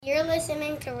You're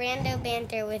listening to Rando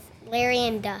Banter with Larry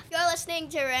and Duff. You're listening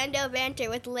to Rando Banter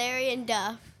with Larry and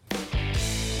Duff.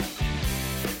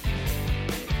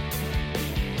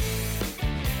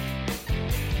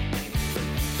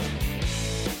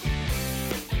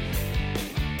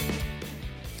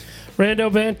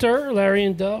 Rando Banter, Larry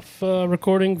and Duff,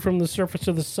 recording from the surface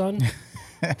of the sun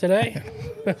today.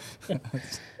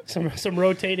 some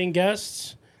rotating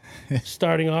guests.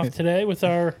 Starting off today with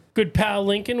our good pal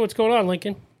Lincoln. What's going on,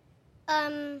 Lincoln?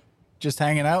 Just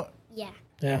hanging out. Yeah.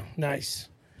 Yeah, nice.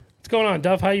 What's going on,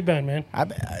 Duff? How you been, man?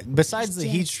 Besides the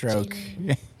heat stroke,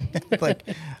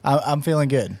 I'm feeling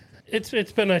good. It's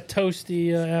been a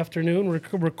toasty afternoon. We're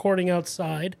recording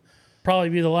outside. Probably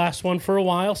be the last one for a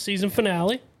while. Season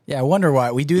finale. Yeah, I wonder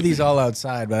why. We do these all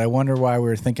outside, but I wonder why we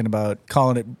were thinking about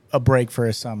calling it a break for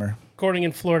a summer. Recording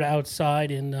in Florida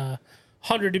outside in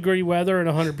 100-degree weather and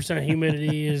 100%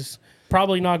 humidity is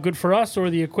probably not good for us or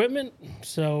the equipment.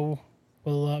 So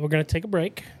we're going to take a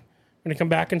break. We're going to come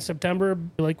back in September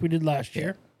like we did last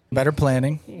year. Better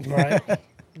planning. Right.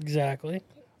 Exactly.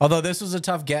 Although this was a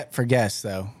tough get for guests,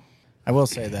 though. I will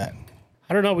say that.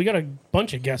 I don't know. We got a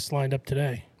bunch of guests lined up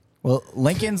today. Well,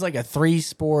 Lincoln's like a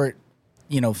three-sport,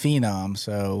 phenom,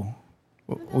 so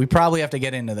we probably have to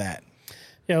get into that.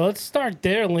 Yeah, let's start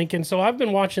there, Lincoln. So I've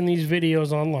been watching these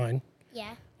videos online.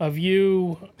 Yeah. Of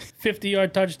you,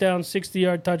 50-yard touchdowns,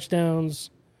 60-yard touchdowns.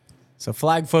 So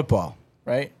flag football,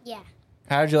 right? Yeah.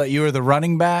 You were the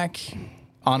running back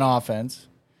on offense,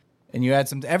 and you had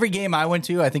every game I went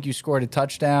to, I think you scored a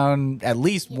touchdown, at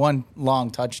least one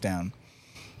long touchdown.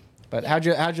 But how'd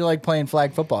you like playing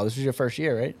flag football? This was your first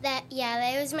year, right? That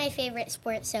was my favorite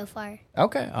sport so far.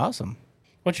 Okay, awesome.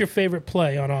 What's your favorite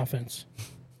play on offense?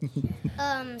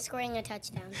 Scoring a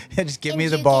touchdown. Just give me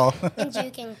the ball. And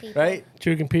juking people. Right?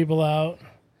 Juking people out.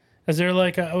 Is there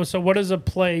so what does a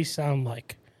play sound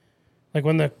like? Like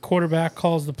when the quarterback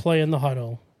calls the play in the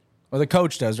huddle? Well, the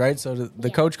coach does, right? So the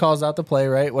coach calls out the play,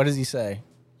 right? What does he say?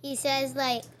 He says,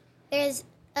 there's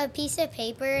a piece of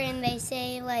paper, and they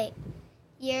say,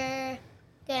 you're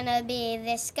going to be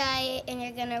this guy, and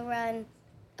you're going to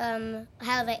run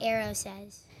how the arrow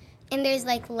says. And there's,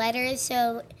 letters,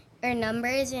 or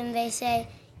numbers, and they say,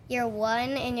 you're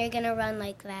 1, and you're going to run,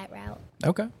 that route.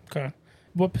 Okay.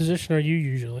 What position are you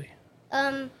usually?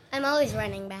 I'm always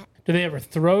running back. Do they ever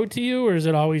throw to you, or is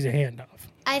it always a handoff?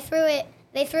 They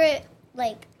threw it,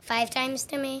 5 times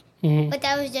to me, but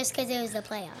that was just because it was the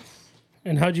playoffs.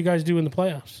 And how'd you guys do in the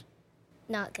playoffs?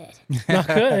 Not good. Not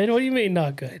good? What do you mean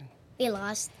not good? We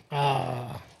lost.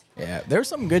 Ah. Yeah, there's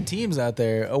some good teams out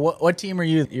there. What team are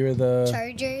you? You're the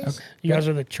Chargers. Okay. You guys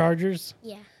are the Chargers?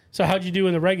 Yeah. So how'd you do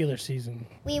in the regular season?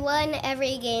 We won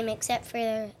every game except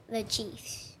for the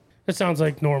Chiefs. That sounds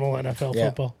like normal NFL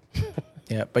football.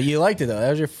 Yeah, but you liked it, though.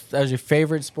 That was your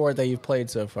favorite sport that you've played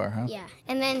so far, huh? Yeah.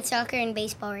 And then soccer and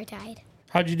baseball were tied.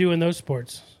 How'd you do in those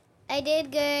sports? I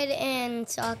did good in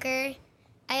soccer.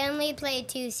 I only played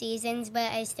 2 seasons,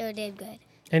 but I still did good.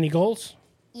 Any goals?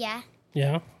 Yeah.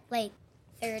 Yeah.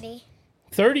 30.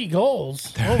 30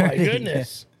 goals? Oh, my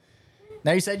goodness.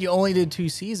 Now, you said you only did 2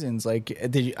 seasons.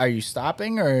 Are you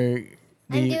stopping, or...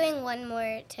 I'm doing one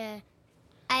more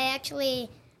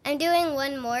I'm doing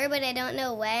one more, but I don't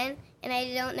know when, and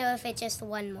I don't know if it's just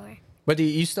one more. But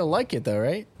you still like it, though,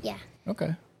 right? Yeah.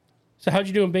 Okay. So how'd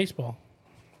you do in baseball?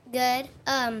 Good.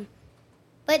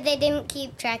 But they didn't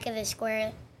keep track of the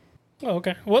score. Oh,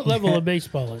 okay. What level of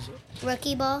baseball is it?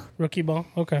 Rookie ball? Rookie ball?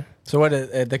 Okay. So what?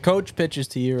 The coach pitches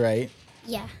to you, right?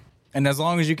 Yeah. And as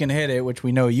long as you can hit it, which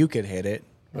we know you could hit it,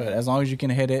 but as long as you can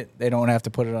hit it, they don't have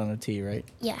to put it on a tee, right?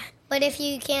 Yeah. But if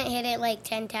you can't hit it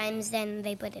 10 times, then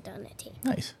they put it on a tee.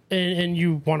 Nice. And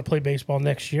you want to play baseball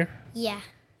next year? Yeah.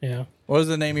 Yeah. What was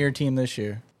the name of your team this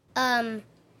year?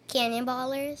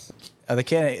 Cannonballers. The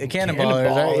Cannonballers,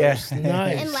 right? Yeah.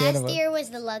 Nice. And last year was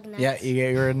the Lugnuts. Yeah,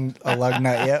 you were in a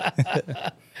Lugnut,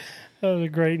 yep. Those are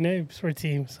great names for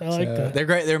teams. I like that. They're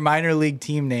great. They're minor league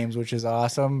team names, which is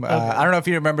awesome. Okay. I don't know if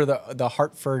you remember the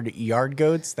Hartford Yard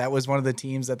Goats. That was one of the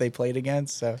teams that they played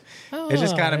against. So it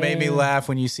just kind of made me laugh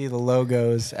when you see the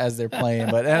logos as they're playing.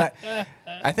 But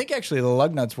I think actually the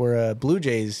Lugnuts were a Blue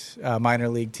Jays minor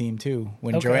league team too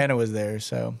when Joanna was there.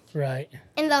 So right.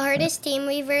 And the hardest team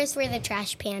we versed were the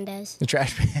Trash Pandas. The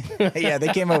Trash Pandas. Yeah, they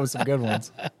came up with some good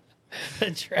ones.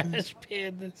 The Trash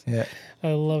Pandas. Yeah.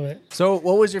 I love it. So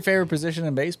what was your favorite position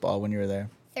in baseball when you were there?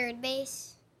 Third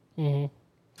base. Mm-hmm.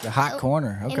 The hot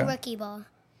corner. Okay. And rookie ball.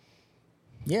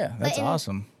 Yeah, that's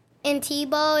awesome. In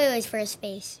T-ball, it was first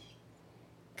base.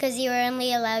 Because you were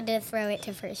only allowed to throw it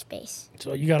to first base.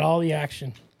 So you got all the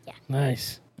action. Yeah.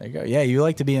 Nice. There you go. Yeah, you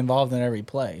like to be involved in every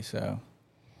play. So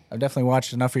I've definitely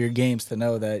watched enough of your games to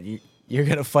know that you're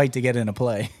gonna fight to get into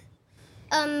play.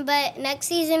 But next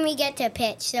season we get to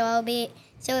pitch, so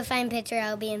if I'm pitcher,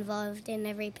 I'll be involved in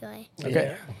every play.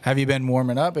 Okay. Have you been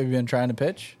warming up? Have you been trying to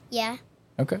pitch? Yeah.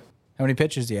 Okay. How many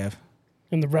pitches do you have?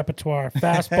 In the repertoire,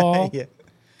 fastball. Yeah.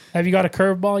 Have you got a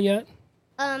curveball yet?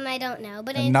 I don't know,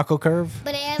 but A knuckle curve?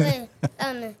 but I have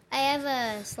I have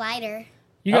a slider.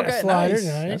 You got a Okay, slider, nice.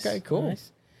 nice. Okay, cool.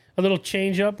 Nice. A little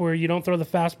change up where you don't throw the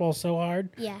fastball so hard.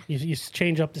 Yeah. You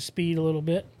change up the speed a little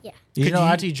bit. Yeah. Did you Could know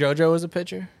you- Auntie JoJo was a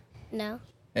pitcher? No.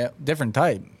 Yeah, different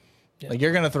type. Yeah. Like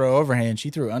you're gonna throw overhand, she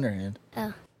threw underhand.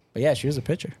 Oh. But yeah, she was a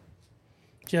pitcher.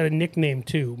 She had a nickname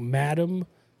too, Madam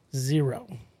Zero.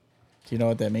 Do you know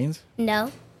what that means?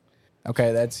 No.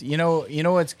 Okay, that's you know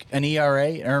what's an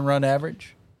ERA, earned run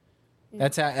average?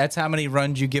 That's how many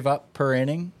runs you give up per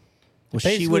inning. Well, she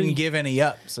Basically- wouldn't give any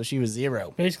up, so she was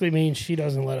 0. Basically means she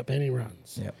doesn't let up any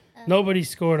runs. Yep. Nobody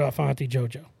scored off Auntie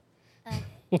JoJo.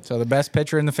 So the best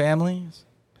pitcher in the family is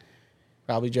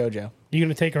probably JoJo. You're going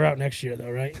to take her out next year, though,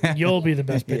 right? You'll be the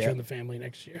best pitcher Yeah. in the family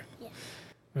next year. Yeah.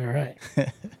 All right.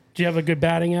 Do you have a good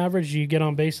batting average? Do you get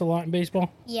on base a lot in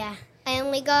baseball? Yeah. I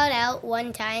only got out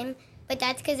one time, but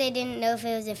that's because I didn't know if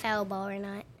it was a foul ball or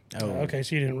not. Oh, Okay,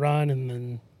 so you didn't run and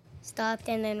then... Stopped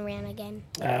and then ran again.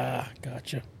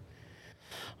 Gotcha.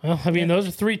 Well, I mean, those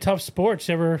are 3 tough sports.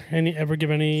 Ever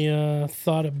give any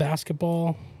thought of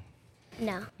basketball?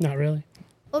 No. Not really.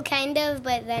 Well, kind of,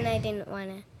 but then I didn't want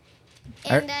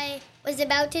to. And I was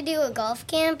about to do a golf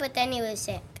camp, but then he was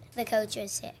sick. The coach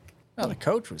was sick. Oh, the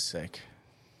coach was sick.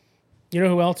 You know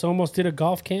who else almost did a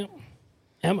golf camp?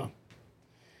 Emma.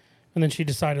 And then she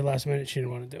decided last minute she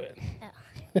didn't want to do it.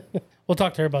 Oh. We'll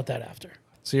talk to her about that after.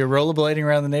 So you're rollerblading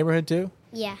around the neighborhood too?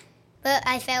 Yeah. But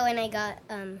I fell when I got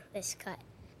this cut.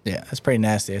 Yeah, that's pretty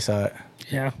nasty. I saw it.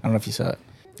 Yeah. I don't know if you saw it.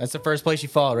 That's the first place you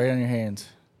fall, right on your hands.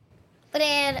 But I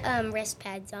had wrist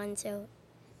pads on, so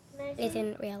it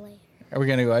didn't really. Are we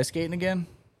gonna go ice skating again?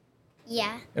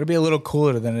 Yeah. It'll be a little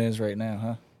cooler than it is right now,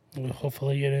 huh? Well,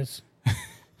 hopefully it is.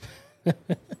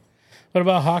 What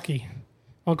about hockey?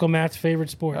 Uncle Matt's favorite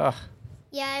sport. Ugh,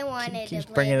 Yeah, I wanted keeps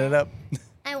to play bringing it up.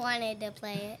 I wanted to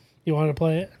play it. You want to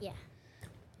play it? Yeah.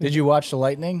 Did you watch the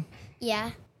Lightning?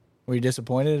 Yeah. Were you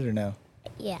disappointed or no?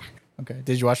 Yeah. Okay.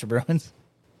 Did you watch the Bruins?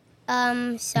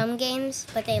 Some games,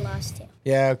 but they lost too.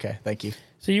 Yeah. Okay. Thank you.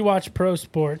 So you watch pro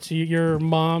sports. Your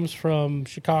mom's from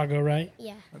Chicago, right?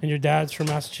 Yeah. And your dad's from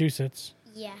Massachusetts.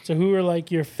 Yeah. So who are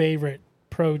like your favorite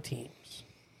pro teams?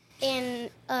 In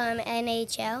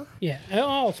NHL. Yeah,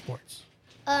 all sports.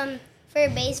 For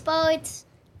baseball, it's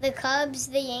the Cubs,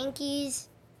 the Yankees,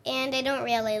 and I don't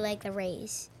really like the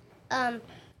Rays.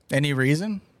 Any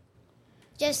reason?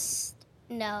 Just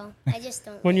no, I just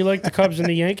don't. When you like the Cubs and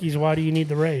the Yankees, why do you need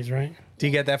the Rays, right? Do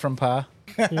you get that from Pa?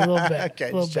 A little bit. Okay,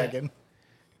 a little just bit. checking.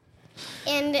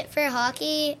 And for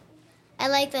hockey, I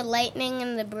like the Lightning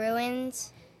and the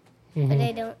Bruins, but Mm-hmm.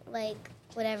 I don't like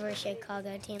whatever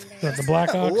Chicago team Is there that is. the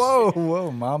Blackhawks? Whoa,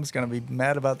 whoa! Mom's gonna be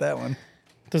mad about that one.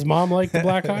 Does mom like the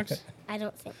Blackhawks? I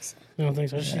don't think so. I don't think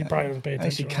so. She probably doesn't pay I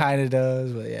think she attention. kind of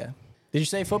does, but yeah. Did you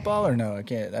say football or no? I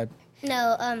can't.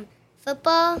 No,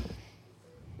 football,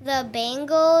 the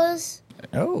Bengals,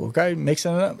 Oh, okay,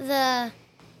 mixing it up.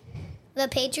 the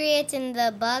Patriots, and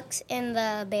the Bucks, and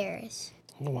the Bears.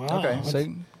 Wow. Okay,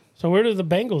 So where do the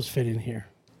Bengals fit in here?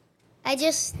 I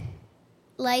just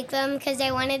like them because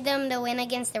I wanted them to win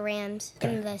against the Rams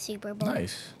in the Super Bowl.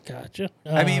 nice. Gotcha.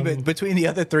 I mean, but between the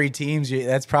other 3 teams,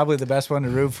 that's probably the best one to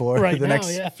root for Right the now,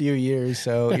 next yeah. few years.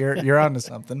 So you're onto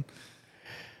something.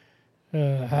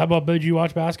 How about, did you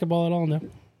watch basketball at all? No.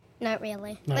 Not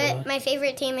really. Not But really. my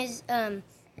favorite team is the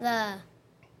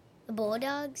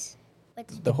Bulldogs.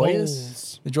 The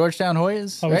Hoyas, the Georgetown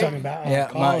Hoyas. Oh, we're right? talking about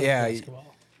yeah, yeah.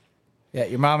 Basketball. yeah.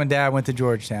 Your mom and dad went to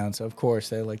Georgetown, so of course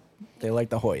they like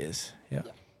the Hoyas. Yeah.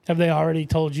 Have they already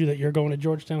told you that you're going to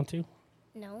Georgetown too?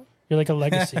 No. You're like a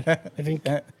legacy. I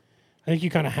think you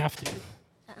kind of have to.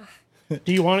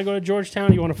 Do you want to go to Georgetown or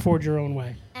do you want to forge your own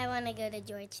way? I want to go to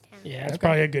Georgetown. Yeah, it's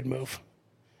probably a good move.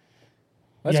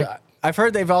 Yeah. I've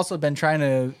heard they've also been trying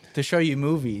to show you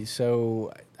movies.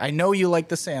 So I know you like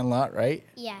The Sandlot, right?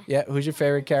 Yeah. Yeah. Who's your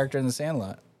favorite character in The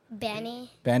Sandlot?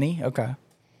 Benny. Benny. Okay.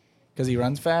 Because he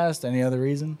runs fast. Any other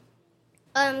reason?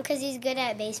 Because he's good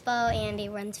at baseball and he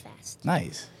runs fast.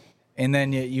 Nice. And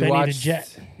then you Benny the watch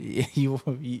Jet. You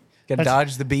can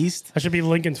dodge the beast. That should be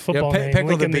Lincoln's football name. Pickle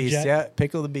the Lincoln beast. Jet. Yeah,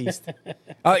 Pickle the beast.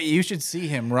 Oh, you should see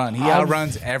him run. He I've-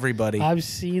 outruns everybody. I've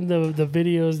seen the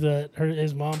videos that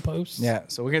his mom posts. Yeah.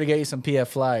 So we're gonna get you some PF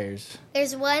flyers.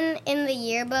 There's one in the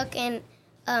yearbook and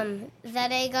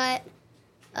that I got,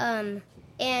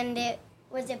 and it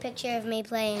was a picture of me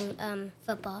playing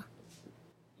football.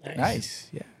 Nice.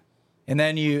 Yeah. And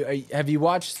then have you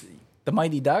watched The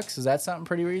Mighty Ducks? Is that something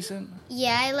pretty recent?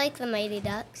 Yeah, I like the Mighty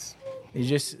Ducks. You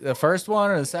just the first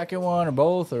one or the second one or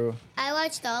both or? I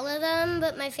watched all of them,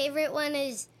 but my favorite one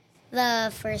is the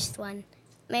first one.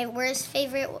 My worst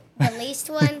favorite, the least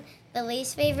one, the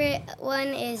least favorite one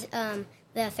is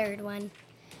the third one.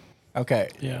 Okay.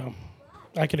 Yeah,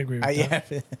 I can agree with that.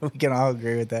 Yeah, we can all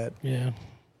agree with that. Yeah.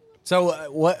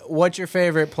 So, what's your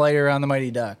favorite player on the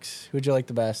Mighty Ducks? Who'd you like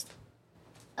the best?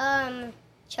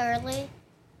 Charlie.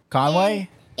 Conway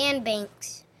And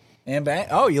Banks. and Banks.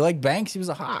 Oh, you like Banks? He was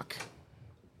a hawk.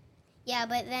 Yeah,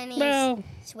 but then Well,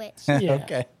 switched. yeah.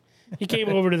 Okay, He came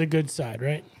over to the good side,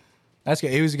 right? that's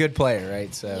good. He was a good player,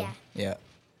 right? So, yeah.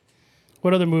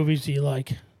 What other movies do you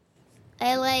like?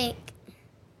 I like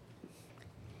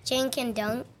Jink and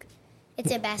Dunk.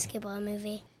 It's a basketball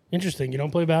movie. Interesting. You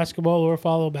don't play basketball or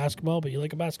follow basketball, but you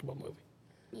like a basketball movie.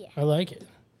 Yeah. I like it.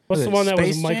 What's Was the it one that was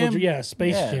Space Michael? Jam? Yeah,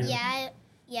 Space Yeah. Jam.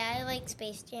 Yeah, I like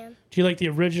Space Jam. Do you like the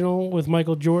original with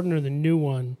Michael Jordan or the new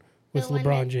one with The one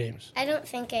LeBron that- James? I don't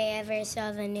think I ever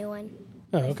saw the new one.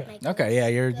 Oh, okay. Okay, yeah,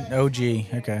 you're OG.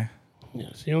 Okay. Yeah,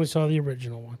 so you only saw the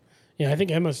original one. Yeah, I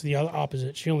think Emma's the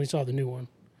opposite. She only saw the new one.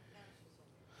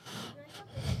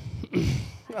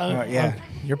 Yeah,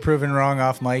 you're proven wrong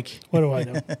off mic. What do I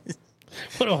know?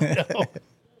 What do I know?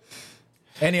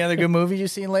 Any other good movies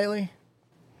you've seen lately?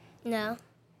 No.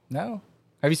 No.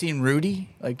 Have you seen Rudy?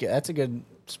 Like, that's a good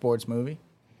sports movie.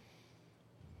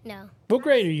 No. What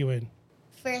grade are you in?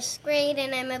 First grade,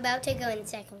 and I'm about to go in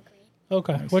second grade.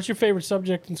 Okay. What's your favorite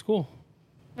subject in school?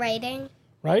 Writing?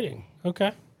 Writing.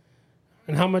 Okay.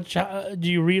 And how much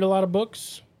do you read? A lot of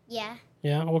books? Yeah.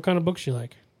 Yeah. What kind of books you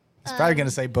like? It's probably going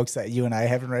to say books that you and I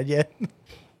haven't read yet.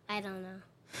 I don't know.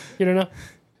 You don't know?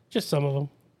 Just some of them.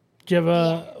 Do you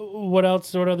have what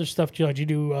else? What other stuff do you like? Do you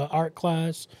do art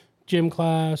class, gym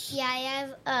class?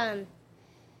 Yeah,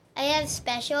 I have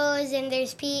specials, and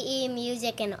there's PE,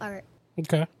 music, and art.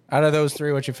 Okay. Out of those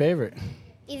three, what's your favorite?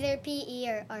 Either PE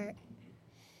or art.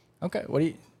 Okay. What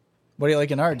do you like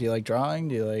in art? Do you like drawing?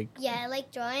 Do you like? Yeah, I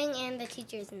like drawing, and the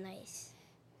teacher's nice.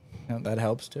 That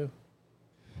helps too.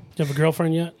 Do you have a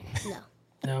girlfriend yet? No.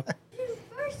 No.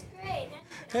 First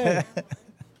grade.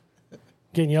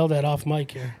 Getting yelled at off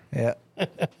mic here. Yeah.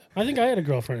 I think I had a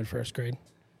girlfriend in first grade.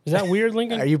 Is that weird,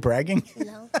 Lincoln? Are you bragging?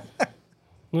 No.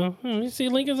 No. You see,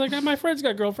 Lincoln's like, my friend's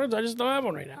got girlfriends. I just don't have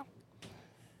one right now.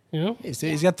 You know?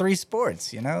 He's got 3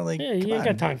 sports. You know, like Yeah, you come ain't on.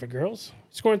 got time for girls.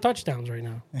 He's scoring touchdowns right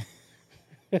now.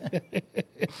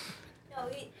 No,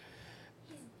 his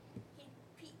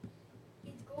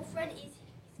girlfriend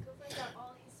got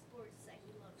all his sports that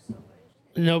he loves so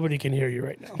much. Nobody can hear you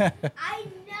right now. I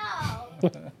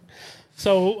know.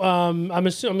 So I'm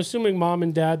assuming mom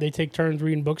and dad, they take turns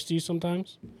reading books to you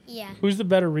sometimes? Yeah. Who's the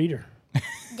better reader?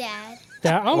 Dad.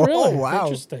 Dad? Oh, Oh, really? wow.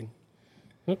 Interesting.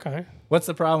 Okay. What's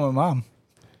the problem with mom?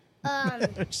 Um,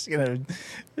 I'm just gonna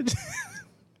let's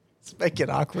make it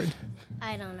awkward.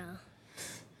 I don't know.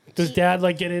 Does dad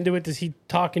like get into it? Does he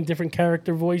talk in different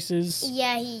character voices?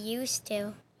 Yeah, he used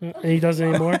to. And he doesn't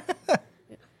anymore?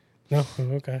 No? Oh,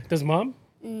 okay. Does mom?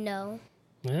 No.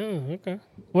 Oh, okay.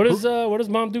 What does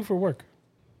mom do for work?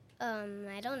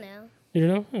 I don't know. You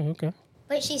don't know? Oh, okay.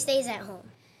 But she stays at home.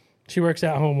 She works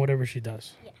at home, whatever she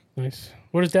does. Yeah. Nice.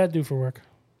 What does dad do for work?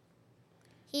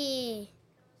 He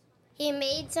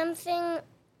made something.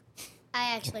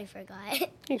 I actually forgot.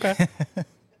 Okay.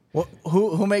 Well,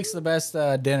 who makes the best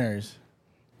dinners?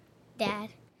 Dad.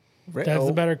 Dad's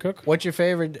the better cook? What's your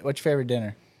favorite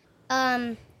dinner?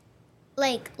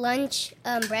 Like lunch,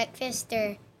 breakfast,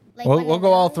 or like We'll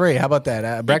go all 3. How about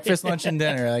that? Breakfast, lunch, and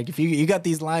dinner. Like if you got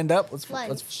these lined up, let's.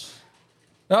 lunch.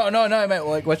 No. I meant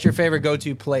like, what's your favorite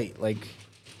go-to plate? Like,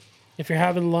 If you're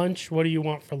having lunch, what do you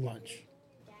want for lunch?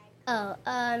 Oh,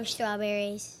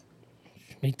 strawberries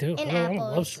Me too. and I apples.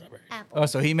 love strawberries.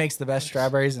 Apples. so he makes the best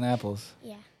strawberries and apples.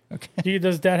 Yeah. Okay.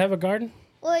 Does dad have a garden?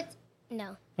 Well,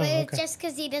 no. But okay. it's just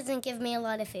because he doesn't give me a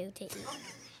lot of food to eat.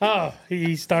 Oh,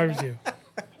 he starves you.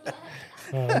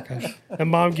 Oh, okay. And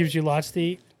mom gives you lots to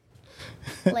eat?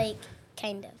 Like,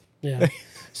 kind of. Yeah.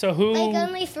 So who... Like,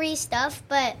 only 3 stuff,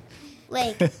 but,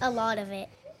 like, a lot of it.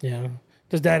 Yeah.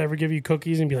 Does dad ever give you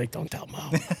cookies and be like, don't tell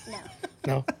mom? No.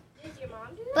 No? Does your mom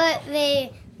do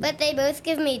that? But they both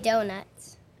give me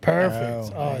donuts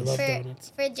Perfect. Oh, Oh, I love for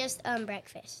donuts. for just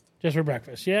breakfast. Just for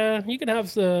breakfast. Yeah, you can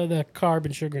have the carb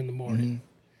and sugar in the morning.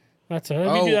 That's it. We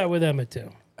Oh. do that with Emma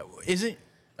too. Is it?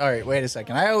 All right, wait a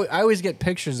second. I always get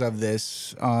pictures of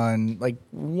this on like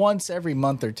once every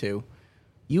month or two.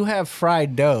 You have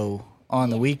fried dough on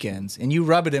the weekends, and you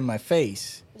rub it in my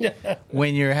face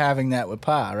when you're having that with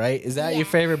Pa, right? Is that your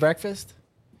Yeah. favorite breakfast?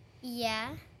 Yeah.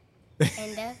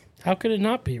 Kind of. How could it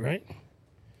not be, right?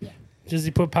 Does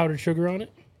he put powdered sugar on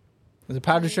it? Is it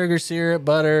powdered sugar, syrup,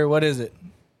 butter? What is it?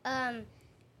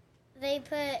 They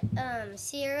put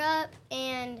syrup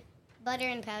and butter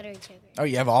and powdered sugar. Oh,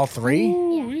 you have all three?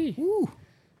 Ooh-wee. Ooh.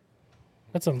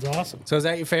 That sounds awesome. So is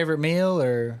that your favorite meal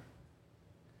or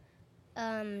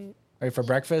for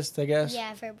breakfast, I guess?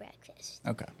 Yeah, for breakfast.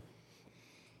 Okay.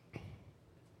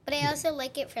 But I also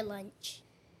like it for lunch.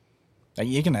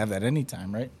 You can have that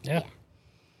anytime, right? Yeah.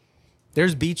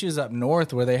 There's beaches up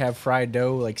north where they have fried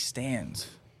dough like stands.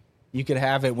 You could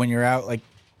have it when you're out like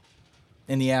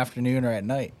in the afternoon or at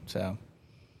night. So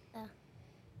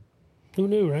Who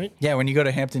knew, right? yeah, when you go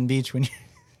to Hampton Beach,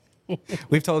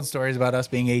 we've told stories about us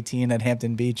being 18 at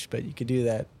Hampton Beach, but you could do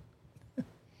that.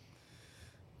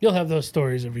 You'll have those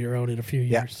stories of your own in a few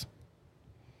Yeah. years.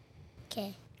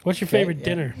 Okay. What's your favorite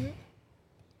dinner?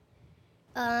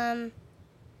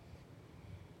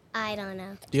 I don't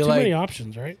know. Do you Too like? many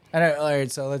options, right? I don't, all right,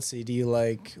 so let's see. Do you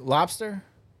like lobster?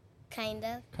 Kind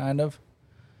of. Kind of.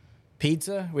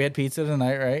 Pizza? We had pizza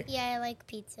tonight, right? Yeah, I like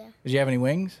pizza. Did you have any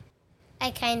wings?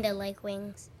 I kind of like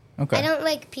wings. Okay. I don't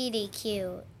like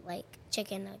PDQ, like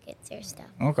chicken nuggets or stuff.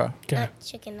 Okay. Okay. Not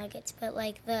chicken nuggets, but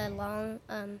like the long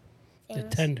The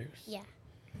things. tenders. Yeah.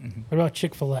 What about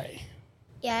Chick-fil-A?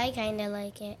 Yeah, I kind of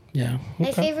like it. Yeah. My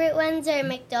Okay. favorite ones are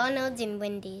McDonald's and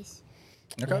Wendy's.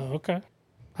 Okay. Okay.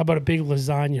 How about a big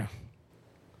lasagna?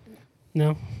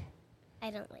 No. I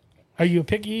don't like it. Are you a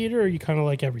picky eater or you kind of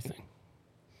like everything?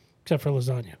 Except for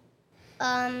lasagna.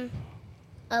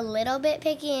 A little bit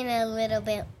picky and a little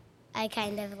bit, I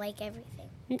kind of like everything.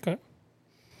 Okay.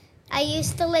 I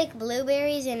used to like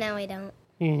blueberries and now I don't.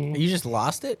 Mm-hmm. You just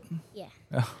lost it? Yeah.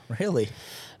 Oh, really?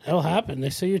 That'll happen. They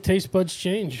say your taste buds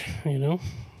change, you know?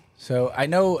 So I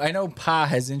know Pa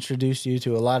has introduced you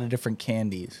to a lot of different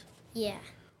candies. Yeah.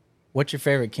 What's your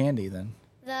favorite candy then?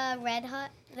 The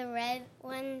red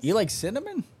ones. You like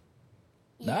cinnamon?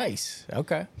 Yeah. Nice.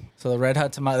 Okay. So the red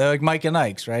hot tomato, they're like Mike and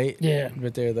Ike's, right? Yeah.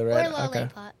 Right there, the Or red. Okay.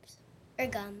 lollipops. Or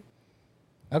gum.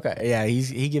 Okay. Yeah,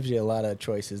 he gives you a lot of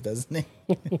choices, doesn't he?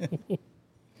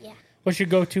 Yeah. What's your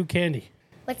go-to candy?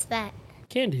 What's that?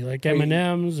 Candy, like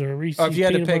M&M's or Reese's Or if you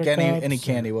had to peanut pick butter any cups,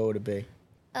 candy, what would it be?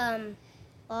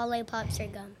 Lollipops or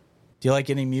gum. Do you like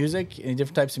any music? Any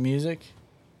different types of music?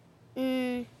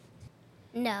 No.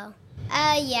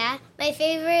 Yeah. My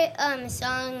favorite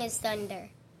song is Thunder.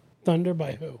 Thunder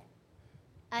by who?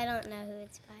 I don't know who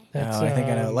it's by. That's, I think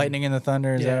I know. Lightning in the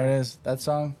Thunder, is that what it is? That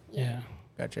song? Yeah.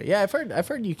 Gotcha. Yeah, I've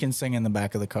heard you can sing in the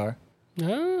back of the car.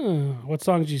 Oh, what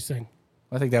songs do you sing?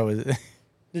 I think that was Is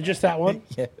it just that one?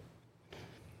 yeah.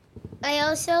 I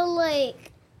also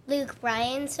like Luke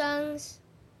Bryan songs,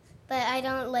 but I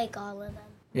don't like all of them.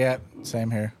 Yeah,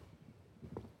 same here.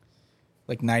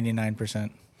 Like 99%.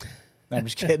 No, I'm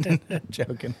just kidding.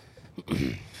 Joking.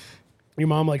 Your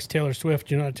mom likes Taylor Swift.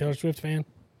 You're not a Taylor Swift fan?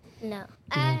 No.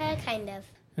 Kind of.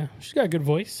 Yeah, she's got a good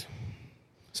voice.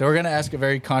 So we're going to ask a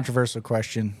very controversial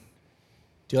question.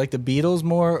 Do you like the Beatles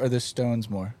more or the Stones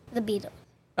more? The Beatles.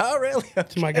 Oh, really?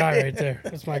 That's my guy right there.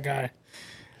 That's my guy.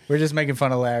 We're just making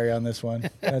fun of Larry on this one.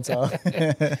 That's all.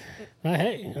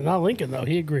 Hey, not Lincoln, though.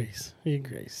 He agrees. He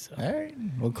agrees. So. All right.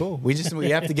 Well, cool. We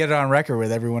have to get it on record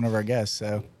with every one of our guests.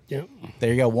 So Yep.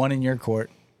 there you go. One in your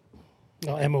court.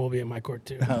 Well, Emma will be in my court,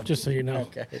 too, just so you know.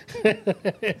 Okay.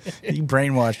 You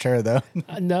brainwashed her, though.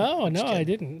 No, I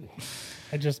didn't.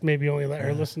 I just maybe only let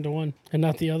her listen to one and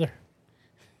not the other.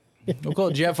 Well, cool.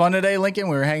 Did you have fun today, Lincoln?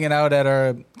 We were hanging out at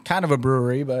our kind of a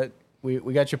brewery, but we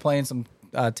got you playing some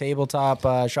tabletop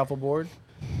shuffleboard.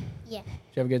 Yeah. Did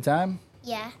you have a good time?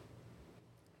 Yeah.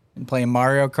 And playing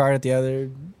Mario Kart at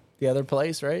the other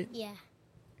place, right? Yeah.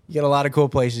 You got a lot of cool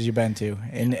places you've been to,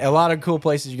 and a lot of cool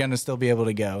places you're going to still be able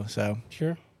to go. So,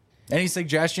 Sure. any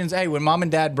suggestions? Hey, when mom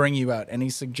and dad bring you out, any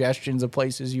suggestions of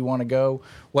places you want to go,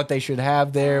 what they should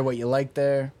have there, what you like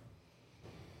there?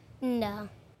 No.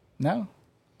 No?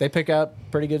 They pick out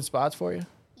pretty good spots for you?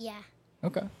 Yeah.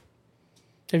 Okay.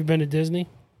 Have you been to Disney?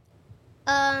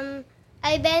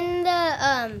 I've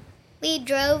been we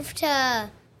drove to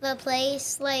the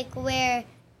place like where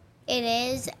it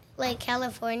is, like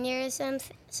California or some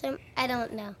I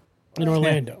don't know. In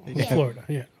Orlando, in Yeah. Florida.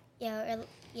 Yeah.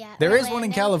 Yeah. There is one in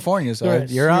Orlando. California, so There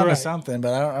is. you're You're on to right. something,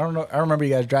 but I don't know. I don't remember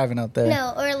you guys driving out there.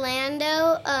 No,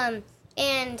 Orlando.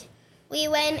 And we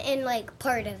went in like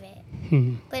part of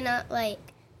it, but not like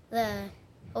the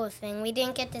whole thing. We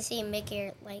didn't get to see Mickey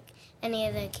or like any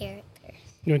of the characters.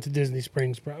 You went to Disney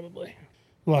Springs, probably.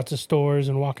 Lots of stores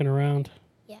and walking around.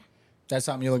 Yeah. That's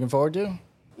something you're looking forward to?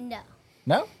 No.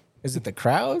 No? Is it the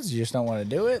crowds? You just don't want to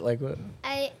do it? Like what?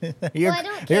 You're, I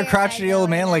don't care You're a if I crotchety go old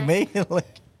or man like not. me.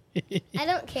 Like, I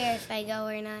don't care if I go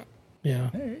or not. Yeah.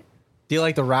 do Do you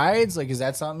like the rides? Like, is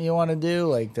that something you want to do?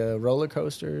 Like the roller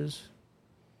coasters?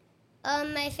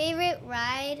 My favorite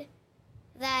ride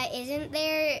that isn't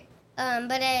there,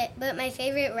 but my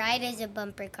favorite ride is a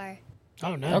bumper car.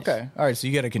 Oh, nice. Okay. All right. So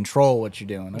you got to control what you're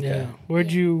doing. Okay. Yeah.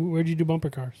 Where'd you do bumper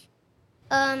cars?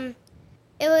 It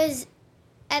was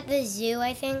at the zoo,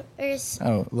 I think.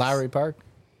 Oh, Lowry Park?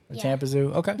 Or Yeah. Tampa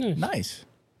Zoo? Okay. Nice. Nice.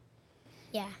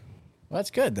 Yeah, Well,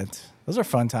 that's good. Those are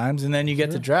fun times. And then you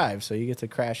get to drive, so you get to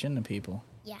crash into people.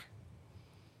 yeah.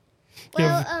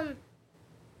 Yeah. Well,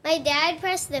 my dad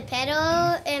pressed the pedal,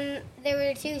 and there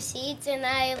were 2 seats, and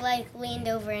I leaned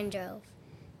over and drove,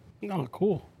 Oh,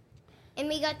 cool. and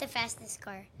we got the fastest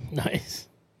car. Nice.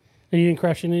 And you didn't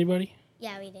crash into anybody?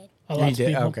 Yeah, we did. Oh, You lots of did?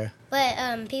 people. Okay.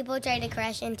 But people tried to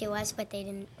crash into us, but they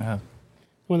didn't. Oh.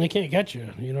 When they can't get you,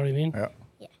 you know what I mean? Yeah.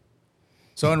 Yeah.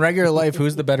 So in regular life,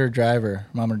 who's the better driver,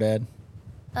 mom or dad?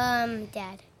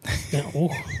 Dad. Yeah. Oh,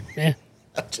 man.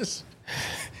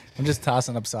 I'm just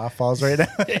tossing up softballs right now.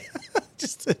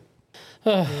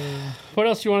 What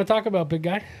else do you want to talk about, big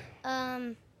guy?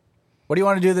 What do you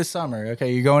want to do this summer?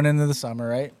 Okay, you're going into the summer,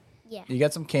 right? Yeah. You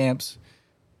got some camps.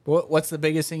 What's the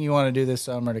biggest thing you want to do this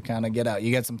summer to kind of get out?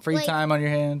 You got some free time on your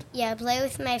hand? Yeah, play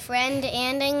with my friend,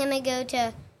 and I'm gonna go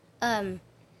to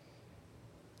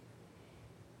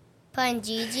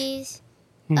Panjiji's.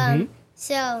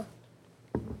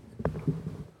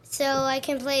 So I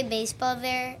can play baseball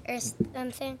there or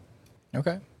something.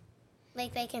 Okay.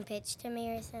 Like they can pitch to me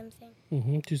or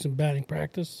something. Do some batting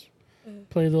practice.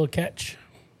 Play a little catch.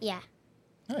 Yeah.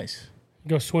 Nice.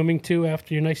 Go swimming too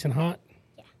after you're nice and hot.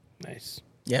 Yeah. Nice.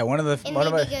 Yeah, And maybe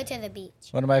go to the beach.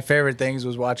 one of my favorite things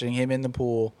was watching him in the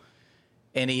pool,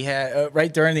 and he had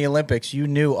right during the Olympics. You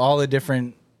knew all the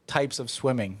different types of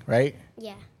swimming, right?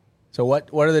 Yeah. So what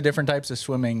are the different types of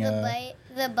swimming?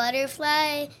 The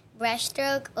butterfly,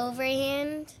 breaststroke,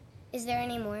 overhand. Is there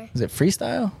any more? Is it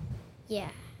freestyle? Yeah,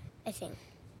 I think.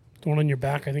 The one on your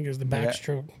back, I think, is the Yeah.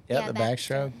 backstroke. Yeah, Yeah, the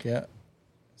backstroke. backstroke. Yeah.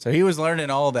 So he was learning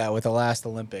all that with the last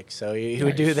Olympics. So he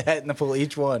would do Nice. that in the pool,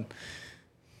 each one.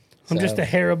 I'm just So- a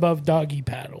hair above doggy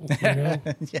paddle. You know?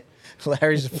 Yeah,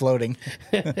 Larry's just floating.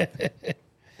 I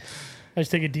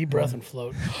just take a deep breath and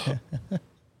float.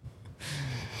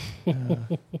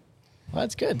 Well,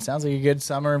 that's good. Sounds like a good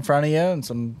summer in front of you and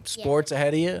some sports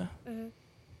ahead of you.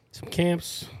 Some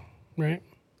camps, right?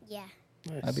 Yeah.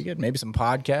 Nice. That'd be good. Maybe some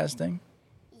podcasting,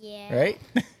 Yeah. right?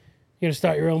 You gonna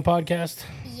start your own podcast?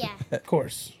 Yeah. Of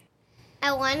course.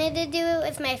 I wanted to do it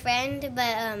with my friend,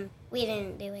 but we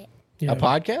didn't do it. Yeah. A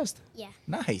podcast? Yeah.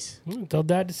 Nice. Tell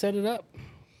Dad to set it up.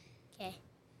 Okay.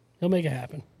 He'll make it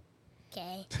happen.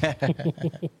 Okay.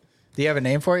 Do you have a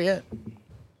name for it yet?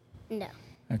 No.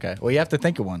 Okay. Well, you have to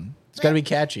think of one. It's got to be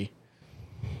catchy.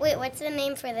 Wait, what's the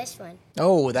name for this one?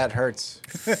 Oh, that hurts.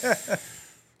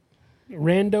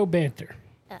 Rando Banter.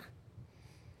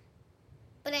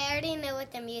 But I already know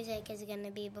what the music is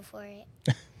gonna be before it.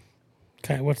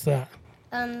 Okay, what's that?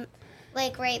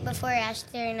 Like right before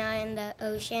astronaut in the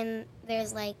ocean,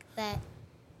 there's like that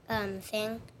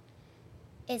thing.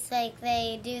 It's like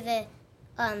they do the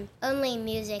only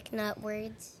music, not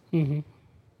words. Mm-hmm.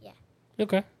 Yeah.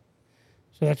 Okay.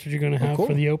 So that's what you're gonna have cool.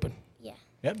 for the open. Yeah.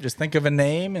 Yep. Just think of a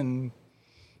name, and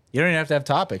you don't even have to have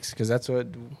topics because that's what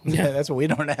that's what we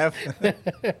don't have.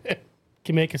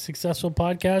 Can make a successful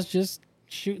podcast just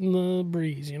shooting the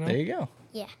breeze, you know? There you go.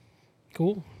 Yeah.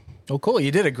 Cool. Oh, cool.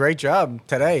 You did a great job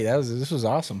today. This was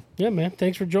awesome. Yeah, man.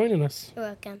 Thanks for joining us. You're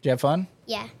welcome. Did you have fun?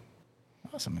 Yeah.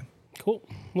 Awesome, man. Cool.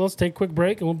 Well, let's take a quick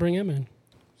break and we'll bring him in.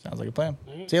 Sounds like a plan.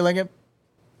 See you, Lincoln.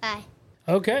 Bye.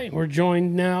 Okay, we're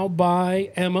joined now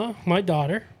by Emma, my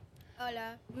daughter.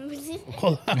 Hola.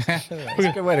 Hold on. That's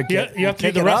a good way to You have to do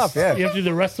kick the it rest. off. Yeah. You have to do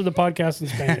the rest of the podcast in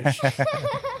Spanish.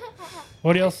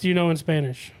 What else do you know in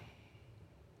Spanish?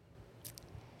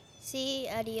 Sí,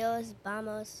 adiós,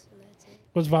 vamos. That's it.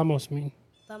 What's vamos mean?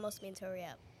 Vamos means hurry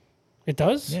up. It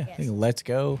does? Yeah. I think let's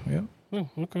go. Yeah. Oh,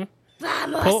 okay.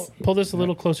 Vamos! Pull this a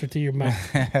little closer to your mouth.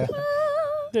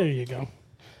 There you go.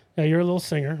 Yeah, you're a little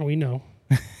singer. We know.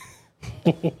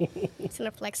 It's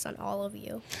gonna flex on all of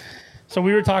you. So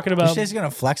we were talking about. She's gonna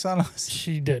flex on us.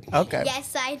 She did. Okay.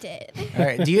 Yes, I did. All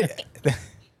right. Do you?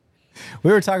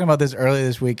 We were talking about this earlier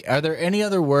this week. Are there any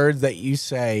other words that you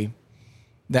say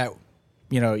that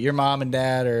your mom and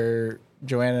dad or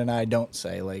Joanna and I don't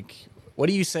say? Like, what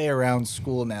do you say around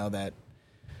school now that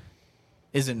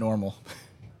isn't normal?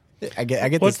 I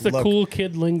get What's this the look. cool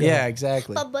kid lingo? Yeah,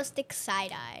 exactly. Bombastic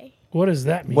side eye. What does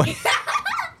that mean? What?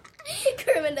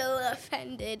 Criminal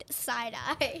offended side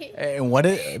eye. And what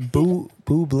is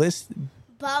booblistic?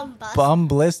 Bombastic.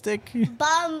 Bomblistic?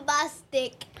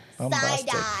 Bombastic side Bombastic.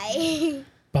 eye.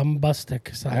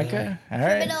 Bombastic side. Okay, all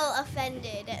right. Criminal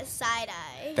offended side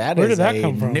eye. That Where is did that a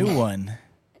come from? new one.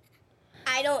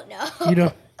 I don't know. You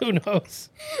know, who knows?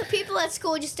 People at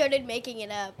school just started making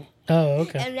it up, Oh,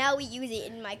 okay. and now we use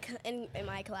it in my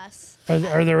class.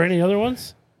 Are there any other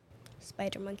ones?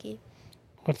 Spider monkey.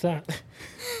 What's that?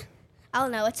 I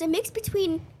don't know. It's a mix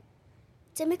between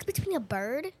a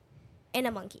bird and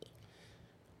a monkey.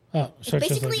 Oh, It's so it's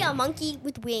just basically like- a monkey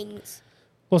with wings.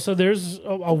 Well, so there's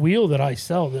a wheel that I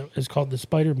sell that is called the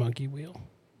Spider Monkey wheel,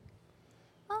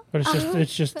 but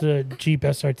it's just the Jeep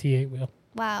SRT8 wheel.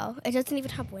 Wow. It doesn't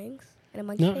even have wings and a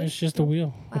monkey No, face? it's just a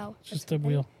wheel. Wow. It's just a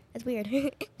wheel. That's weird.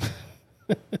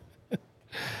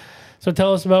 So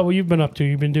tell us about what you've been up to.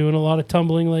 You've been doing a lot of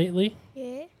tumbling lately.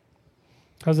 Yeah.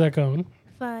 How's that going?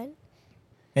 Fun.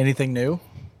 Anything new?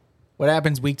 What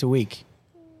happens week to week?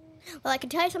 Well, I can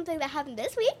tell you something that happened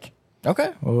this week.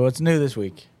 Okay. Well, what's new this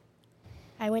week?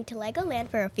 I went to Legoland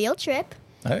for a field trip.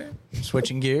 All right.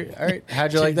 Switching gear. All right.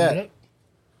 How'd you like that?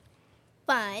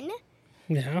 Fun.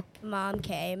 Yeah. Mom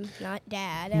came, not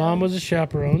Dad. Mom was a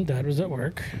chaperone. Dad was at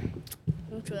work.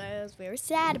 Which I was very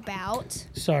sad about.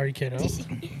 Sorry, kiddo.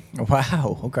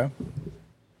 Wow. Okay.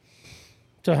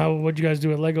 So what'd you guys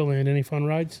do at Legoland? Any fun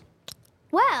rides?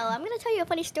 Well, I'm going to tell you a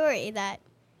funny story that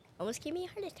almost gave me a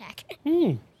heart attack.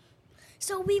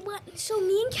 So me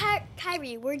and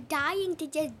Kyrie were dying to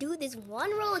just do this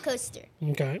one roller coaster.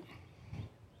 Okay.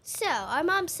 So our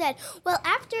mom said, well,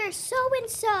 after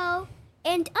so-and-so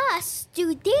and us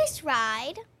do this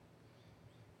ride,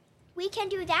 we can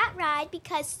do that ride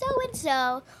because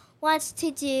so-and-so wants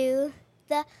to do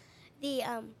this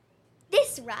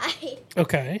ride,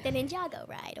 Okay. the Ninjago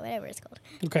ride, or whatever it's called.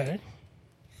 Okay.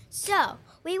 So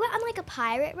we went on like a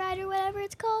pirate ride or whatever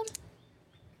it's called.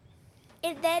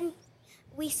 And then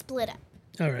we split up.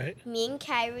 All right. Me and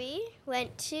Kyrie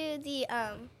went to the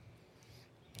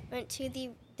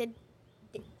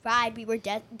ride we were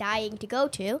dying to go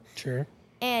to, Sure.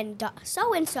 and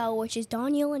so and so, which is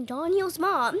Daniel and Daniel's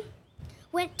mom,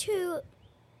 went to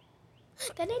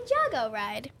the Ninjago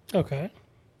ride. Okay.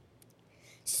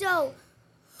 So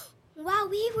while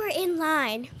we were in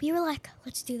line, we were like,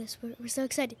 "Let's do this! We're so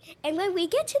excited!" And when we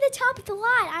get to the top of the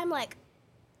line, I'm like,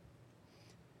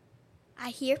 I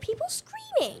hear people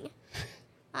screaming.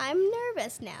 I'm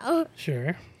nervous now.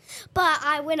 Sure. But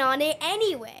I went on it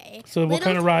anyway. So what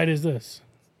kind of ride is this?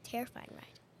 Terrifying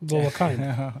ride. Well, what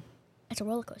kind? It's a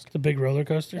roller coaster. It's a big roller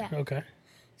coaster? Yeah. Okay.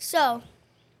 So,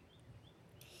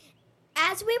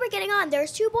 as we were getting on, there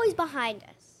was two boys behind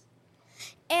us.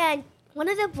 And one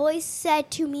of the boys said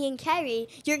to me and Carrie,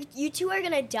 you two are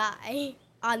going to die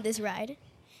on this ride.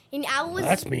 And I was...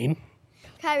 That's mean.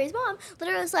 Kyrie's mom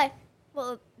literally was like,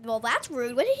 well, that's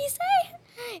rude. What did he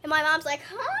say? And my mom's like,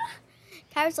 huh?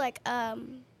 Kyrie's like,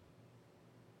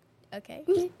 okay.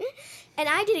 And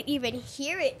I didn't even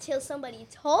hear it till somebody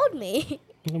told me.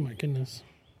 Oh, my goodness.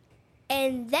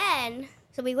 And then,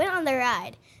 so we went on the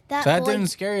ride. So that didn't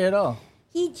scare you at all.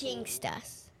 He jinxed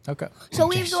us. Okay. So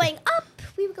we were going up,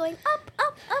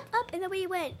 and then we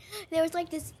went. There was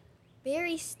like this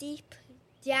very steep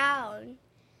down.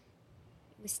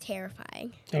 It was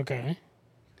terrifying. Okay.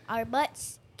 Our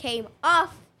butts came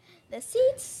off the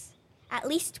seats. At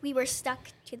least we were stuck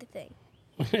to the thing.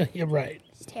 You're right.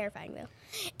 It's terrifying though.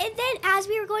 And then as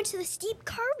we were going to the steep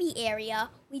curvy area,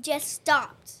 we just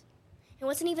stopped. It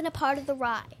wasn't even a part of the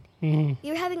ride. Mm-hmm. They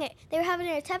were having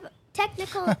a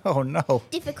technical Oh no.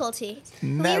 difficulty.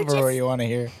 Never what you want to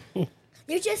hear.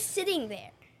 You're just sitting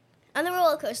there on the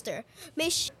roller coaster.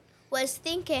 Mish was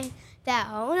thinking that,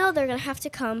 oh no, they're going to have to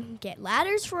come get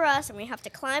ladders for us and we have to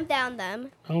climb down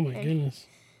them. Oh, my goodness.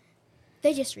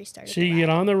 They just restarted. So the you ride. get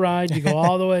on the ride, you go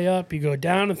all the way up, you go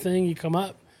down a thing, you come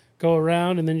up, go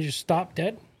around, and then you just stop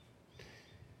dead?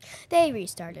 They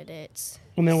restarted it.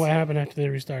 And then what happened after they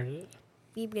restarted it?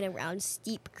 We went around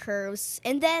steep curves,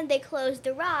 and then they closed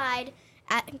the ride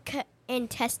and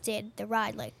tested the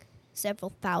ride like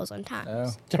several thousand times.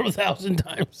 Oh. Several thousand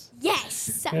times.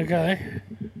 Yes. Okay.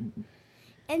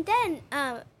 And then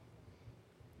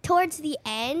towards the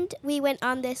end, we went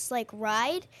on this like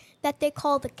ride that they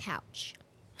call the couch.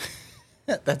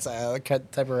 That's a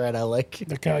type of ride I like.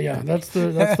 The cow, yeah, that's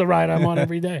the ride I'm on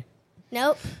every day.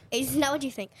 Nope, it's not what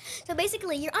you think. So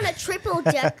basically, you're on a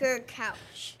triple-decker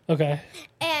couch, Okay.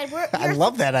 and I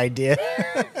love that idea.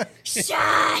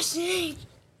 Shush!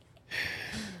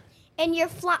 And you're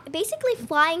basically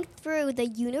flying through the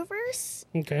universe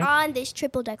Okay. on this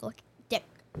triple-decker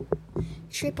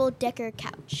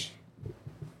couch.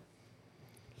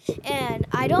 And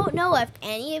I don't know if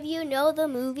any of you know the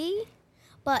movie,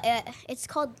 but it's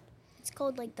called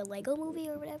like the Lego Movie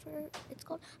or whatever it's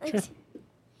called. Sure.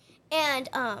 And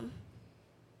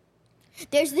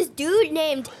there's this dude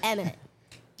named Emmett.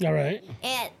 All right.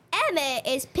 And Emmett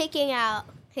is picking out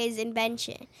his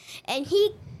invention. And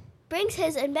he brings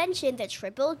his invention, the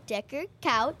triple-decker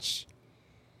couch,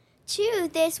 to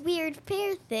this weird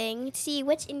fair thing to see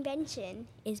which invention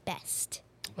is best.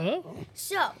 Oh.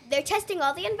 So, they're testing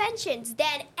all the inventions.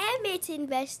 Then Emmett's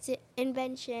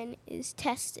invention is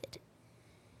tested.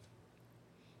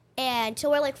 And so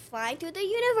we're like flying through the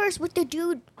universe with the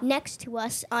dude next to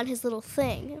us on his little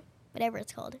thing. Whatever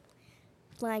it's called.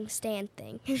 Flying stand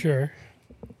thing. Sure.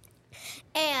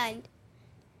 And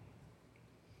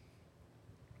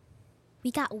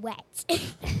we got wet.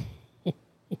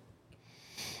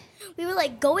 We were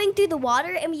like going through the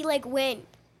water and we like went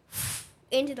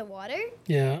into the water.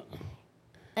 Yeah.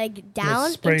 Like down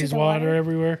It sprays into the water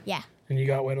everywhere. Yeah. And you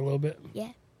got wet a little bit.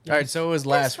 Yeah. All right, so it was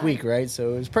last fun. week, right?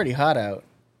 So it was pretty hot out.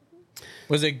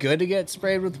 Was it good to get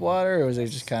sprayed with water, or was it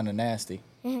just kind of nasty?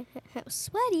 It was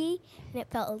sweaty and it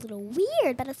felt a little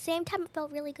weird, but at the same time it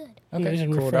felt really good. Okay, Nice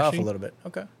and cooled off a refreshing. little bit.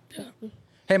 Okay. Yeah.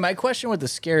 Hey, my question with the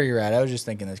scary ride, I was just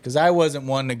thinking this because I wasn't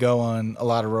one to go on a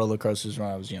lot of roller coasters when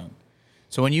I was young.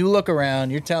 So when you look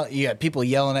around, you got people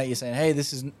yelling at you saying, "Hey,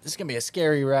 this is gonna be a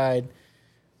scary ride."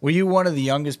 Were you one of the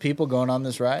youngest people going on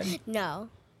this ride? No.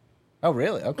 Oh,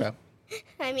 really? Okay.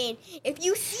 I mean, if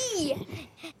you see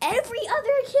every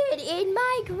other kid in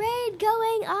my grade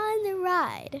going on the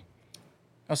ride.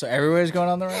 Oh, so everybody's going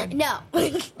on the ride? No.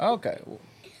 Okay.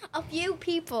 A few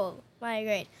people my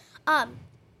grade.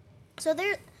 So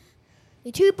there,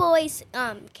 the two boys,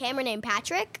 Cameron and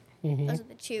Patrick. Those are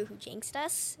the two who jinxed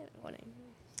us.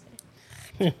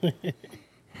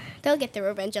 They'll get their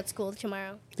revenge at school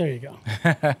tomorrow. There you go.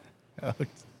 Or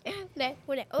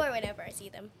whenever I see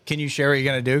them. Can you share what you're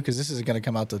gonna do? Because this isn't gonna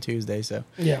come out till Tuesday, so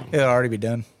Yeah. it'll already be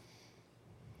done.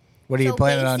 What are you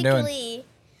planning on doing?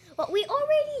 Well, we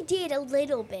already did a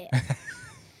little bit.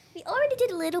 We already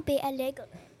did a little bit at Legoland.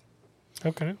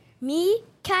 Okay. Me,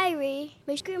 Kyrie,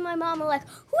 my scream, and my mom are like,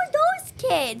 "Who are those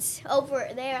kids over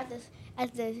there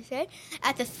at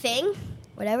the thing,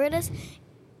 whatever it is?"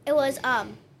 It was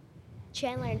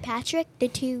Chandler and Patrick, the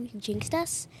two who jinxed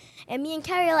us, and me and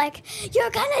Kyrie are like, "You're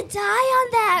gonna die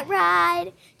on that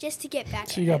ride," just to get back.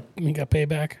 So at you got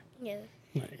payback. yeah.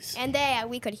 Nice. And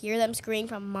we could hear them screaming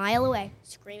from a mile away,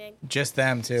 screaming. Just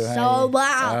them two. huh? So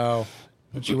loud. Oh,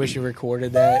 don't you wish you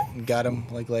recorded that and got them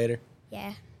like later?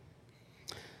 Yeah.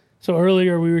 So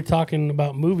earlier we were talking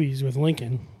about movies with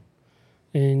Lincoln,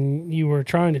 and you were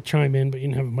trying to chime in, but you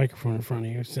didn't have a microphone in front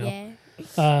of you. So,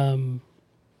 Yeah.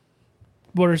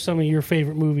 what are some of your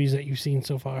favorite movies that you've seen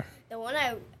so far? The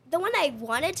one I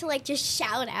wanted to like just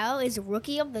shout out is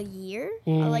Rookie of the Year. I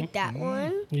like that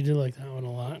one. You did like that one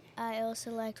a lot. I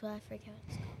also liked what I forget what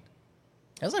it's called.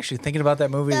 I was actually thinking about that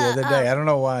movie the The, other day. I don't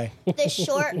know why. The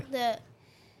short, the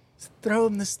Throw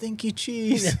him the stinky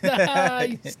cheese.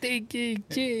 Stinky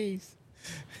cheese.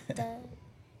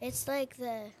 it's like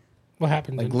the What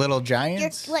happened? Like then? Little you're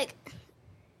Giants? like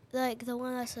the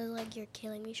one that says like you're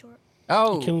killing me short.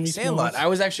 Oh, Killing Me Sandlot. Small. I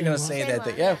was actually going to say Sandlot.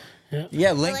 that. Yeah. Yeah.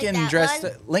 Yeah, Lincoln that dressed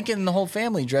one. Lincoln and the whole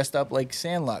family dressed up like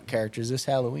Sandlot characters this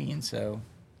Halloween, so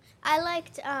I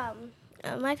liked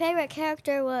my favorite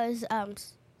character was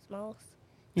Smalls.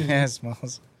 yeah,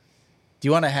 Smalls. Do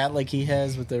you want a hat like he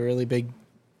has with the really big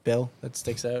bill that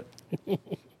sticks out?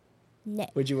 No.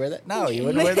 Would you wear that? No, you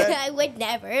wouldn't wear that? I would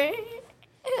never.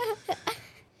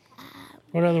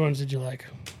 What other ones did you like?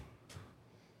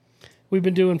 We've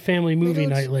been doing family movie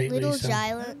night lately. Little so.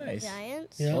 Nice.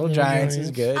 Giants. Yeah, Little Giants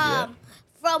is good. Yeah.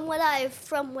 From what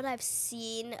I've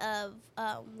seen of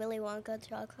Willy Wonka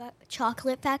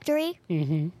Chocolate Factory,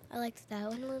 I liked that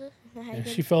one a little. Yeah,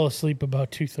 she fell asleep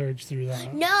about 2/3 through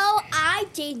that. No, I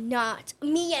did not.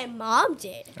 Me and Mom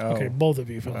did. Oh. Okay, both of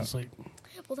you fell asleep.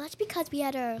 Well, that's because we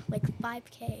had our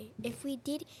 5K. If we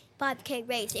did 5K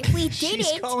race, if we She's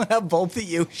didn't, calling out both of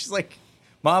you. She's like,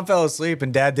 Mom fell asleep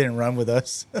and Dad didn't run with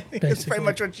us. That's Basically. pretty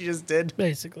much what she just did.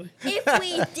 Basically. if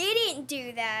we didn't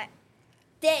do that,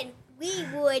 then we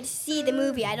would see the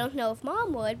movie. I don't know if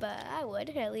Mom would, but I would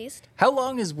at least. How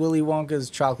long is Willy Wonka's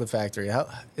Chocolate Factory? How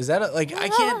is that? I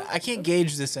can't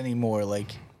gauge this anymore.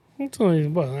 Like, It's only,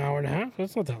 an hour and a half?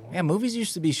 That's not that long. yeah, movies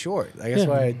used to be short. I guess Yeah.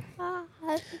 why.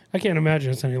 I can't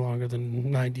imagine it's any longer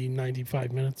than 90,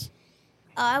 95 minutes.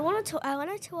 I wanted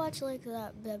to watch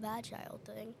the Bad Child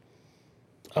thing.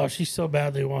 Oh, she's so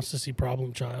badly wants to see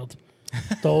Problem Child.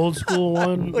 The old school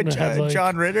one. With that had,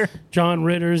 John Ritter. John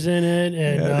Ritter's in it,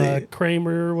 and Yeah,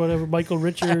 Kramer, whatever, Michael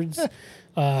Richards,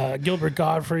 Gilbert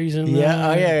Godfrey's in Yeah.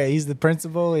 there. Oh yeah. He's the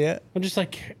principal. Yeah. I'm just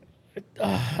like,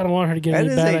 I don't want her to get That any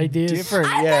is bad a ideas. different.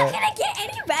 I'm Yeah. not gonna get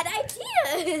any bad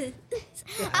ideas.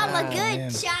 I'm a good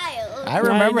man. child. I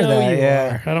remember I know that. you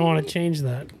Yeah. are. I don't want to change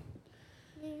that.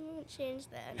 I won't change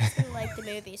that. I just didn't like the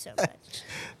movie so much.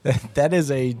 That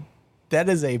is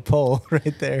a pull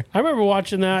right there. I remember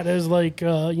watching that as like,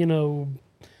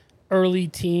 early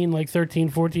teen, like 13,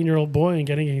 14-year-old boy and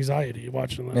getting anxiety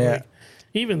watching that. Yeah. Like,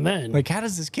 even then. Like, how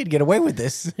does this kid get away with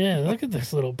this? Yeah, look at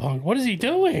this little punk. What is he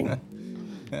doing?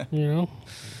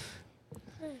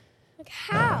 Like,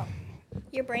 how?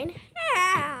 Your brain?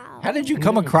 How? How did you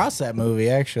come across that movie,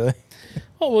 actually?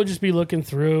 Oh, we'll just be looking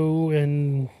through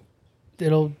and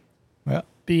it'll Well,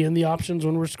 be in the options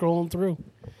when we're scrolling through.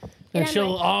 And And I'm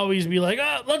she'll like- always be like,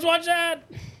 oh, let's watch that.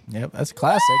 yep, that's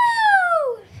classic.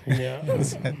 Woo!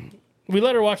 Yeah. We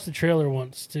let her watch the trailer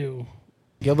once, too.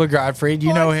 Gilbert Gottfried, you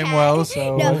Poor know him cat. well,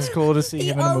 so No, it's cool to see The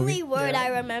him in a only movie. word I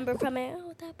remember from it,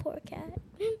 oh, that poor cat.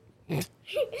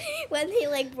 When he,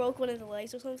 like, broke one of the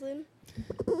legs or something.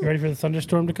 You ready for the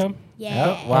thunderstorm to come?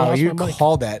 Yeah. Oh, wow, lost you my mic.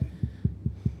 called that.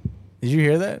 Did you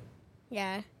hear that?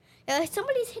 Yeah.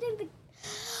 Somebody's hitting the...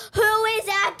 Who is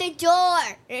at the door?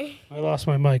 I lost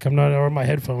my mic. I'm not, or my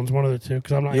headphones, one of the two,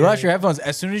 because I'm not. You lost hearing your headphones.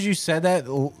 As soon as you said that,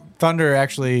 thunder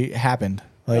actually happened.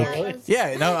 Like, Really?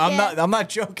 yeah, no, I'm not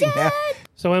joking. Now. it.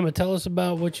 So Emma, tell us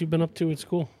about what you've been up to at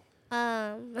school.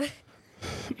 I've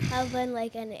been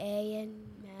like an A in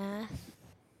math.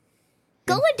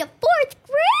 Going to 4th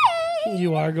grade.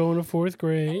 You are going to 4th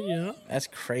grade, yeah. That's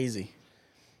crazy.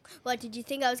 What, did you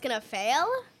think I was going to fail?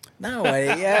 No,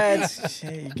 yeah, it's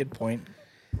good point.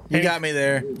 You got me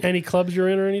there. Any clubs you're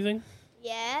in or anything?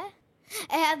 Yeah.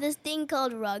 I have this thing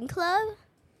called Run Club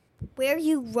where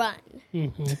you run.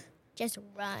 Mm-hmm. Just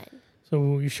run.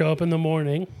 So you show up in the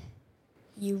morning.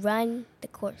 You run the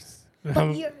course.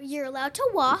 How- But you're allowed to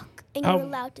walk and How- you're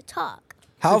allowed to talk.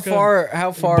 How Okay.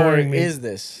 far Boring me. is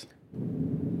this?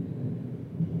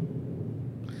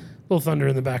 little thunder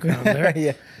in the background there.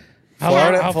 Yeah. How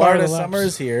Florida, how far Florida are the laps? summer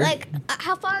is here. Like,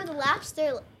 how far are the laps?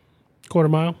 They're Quarter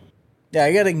mile. Yeah,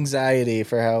 I got anxiety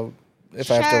for if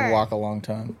I have Sure. to walk a long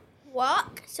time.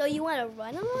 walk, so you want to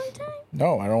run a long time?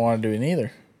 No, I don't want to do it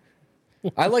either.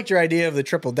 I liked your idea of the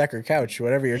triple decker couch,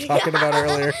 whatever you're talking about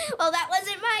earlier. Well, that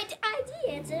wasn't my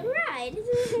idea. It's a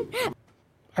ride.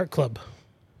 Art club.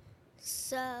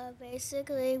 So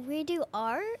basically, we do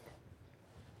art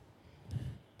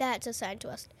that's assigned to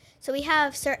us. So we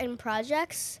have certain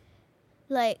projects,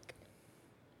 like,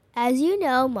 as you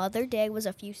know, Mother Day was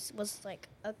like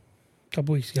a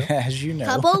Couple weeks ago. As you know.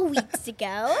 couple weeks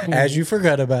ago, As you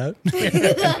forgot about.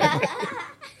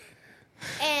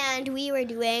 and we were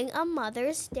doing a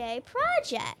Mother's Day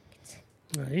project,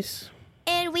 Nice.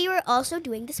 and we were also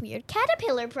doing this weird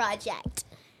caterpillar project,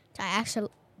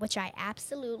 which I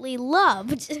absolutely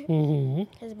loved. Mm-hmm.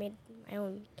 Because I made my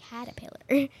own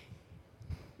caterpillar.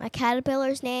 My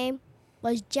caterpillar's name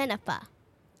was Jennifer.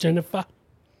 Jennifer.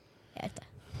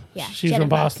 Yeah, She's Jennifer. from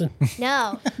Boston.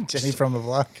 No, Jenny from the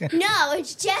block. no,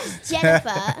 it's just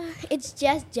Jennifer. It's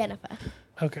just Jennifer.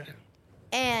 Okay.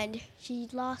 And she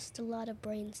lost a lot of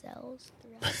brain cells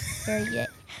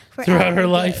Throughout her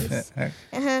life.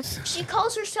 days. She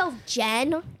calls herself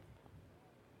Jen.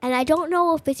 And I don't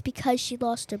know if it's because she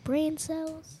lost her brain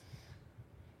cells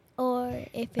or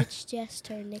if it's just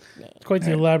her nickname. It's quite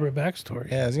the elaborate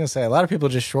backstory. Yeah, I was going to say, a lot of people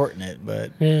just shorten it,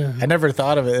 but Yeah. I never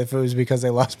thought of it if it was because they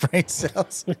lost brain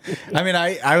cells. I mean,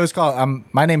 I was called,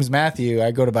 my name is Matthew.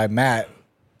 I go to by Matt.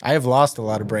 I have lost a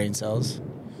lot of brain cells.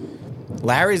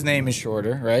 Larry's name is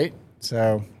shorter, right?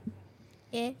 So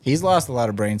Yeah. he's lost a lot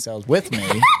of brain cells with me.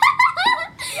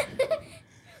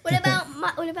 What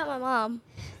about my mom?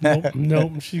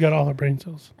 Nope. She got all her brain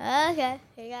cells. Okay,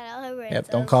 you got all her brain Yep,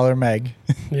 cells. don't call her Meg.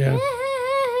 Yeah.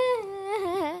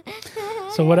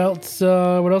 So what else?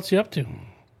 What else you up to? I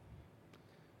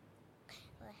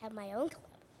have my own club.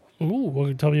 Ooh,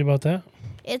 well, tell me about that.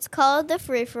 It's called the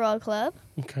Free for All Club.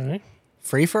 Okay.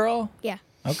 Free for all? Yeah.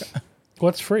 Okay.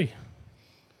 What's free?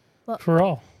 Well- For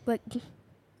all. But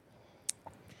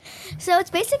so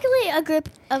it's basically a group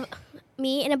of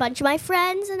me and a bunch of my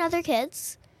friends and other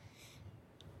kids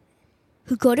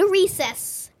who go to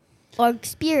recess or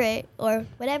spirit or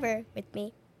whatever with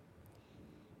me.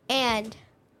 And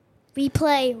we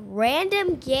play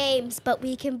random games, but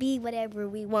we can be whatever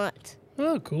we want.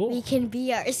 Oh, cool. We can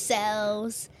be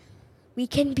ourselves. We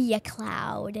can be a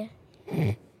cloud.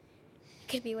 We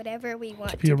can be whatever we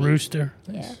want Be to a rooster.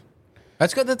 Yeah.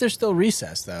 That's good that there's still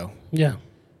recess, though. Yeah.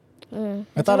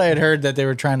 I thought I had heard that they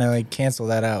were trying to like cancel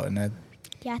that out, and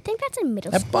Yeah, I think that's in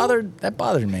middle school. that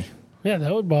bothered me. Yeah,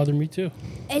 that would bother me too.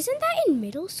 Isn't that in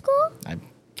middle school? I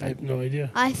have no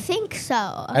idea. I think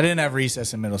so. I didn't have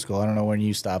recess in middle school. I don't know when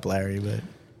you stopped, Larry, but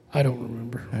I don't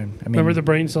remember. I mean, Remember the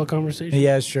brain cell conversation?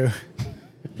 Yeah, it's true.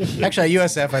 Actually, at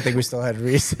USF, I think we still had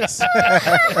recess.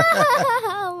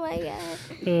 Oh my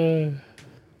god.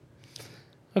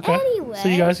 Okay. Anyway. So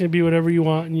you guys can be whatever you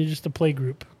want, and you're just a play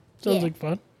group. Sounds Yeah. like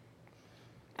fun.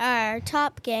 Our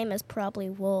top game is probably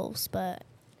wolves, but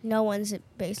no one's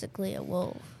basically a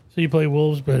wolf. So you play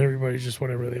wolves, but everybody's just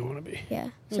whatever they want to be. Yeah.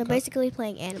 So Okay. basically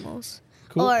playing animals.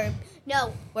 Cool. Or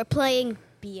no, we're playing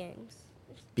beings.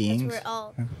 Beings. We're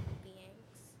all beings.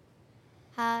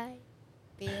 Hi,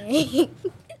 beings.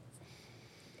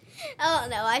 Oh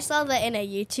no, I saw that in a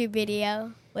YouTube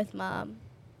video with Mom.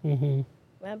 Mm-hmm.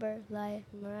 Remember Mariah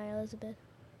Elizabeth?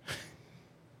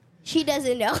 She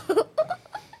doesn't know.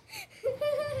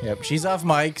 Yep, she's off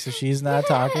mic, so she's not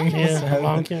talking. Yeah,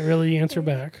 Mom can't really answer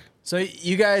back. So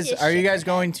you guys, are you guys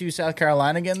going to South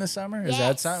Carolina again this summer? Is that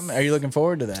Yes. something? Are you looking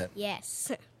forward to that?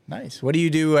 Yes. Nice. What do you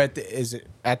do is it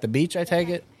at the beach, I take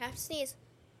it? Have to sneeze.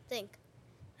 Think.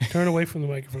 Turn away from the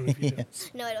microphone if you do.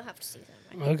 No, I don't have to sneeze.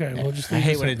 Okay, we'll just I leave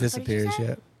hate this when at it that. disappears. say?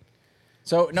 Yeah.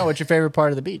 So, no, what's your favorite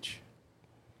part of the beach?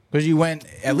 Because you went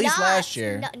at least last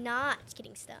year. Not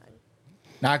getting stung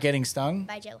Not getting stung?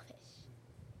 by jellyfish.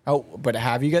 Oh, but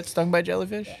have you got stung by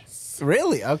jellyfish? Yes.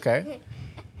 Really? Okay.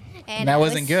 And That I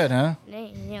wasn't was- good, huh?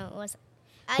 No, it wasn't.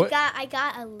 What- I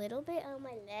got a little bit on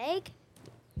my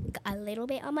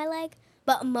leg.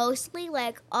 But mostly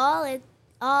like all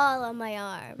on my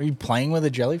arm. Were you playing with a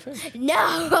jellyfish?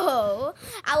 No,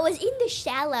 I was in the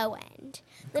shallow end,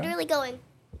 literally going.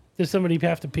 Does somebody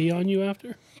have to pee on you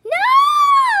after?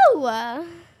 No. I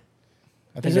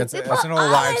think Is it- that's an old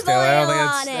olive wives' tale. I don't oil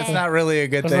think on it's it. not really a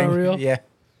good That's thing. not real? Yeah.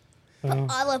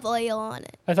 Olive oil on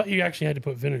it. I thought you actually had to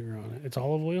put vinegar on it. It's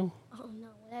olive oil? Oh no,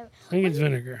 whatever. I think it's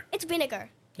vinegar. It's vinegar.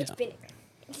 It's Yeah. vinegar.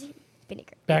 It's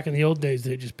vinegar. Back in the old days,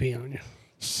 they just pee on you.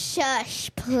 Shush,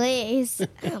 please.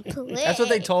 Please. That's what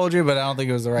they told you, but I don't think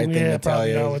it was the right thing Yeah, to tell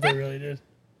probably you. not what they really did.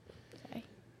 Sorry.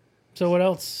 So what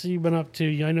else you been up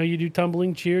to? I know you do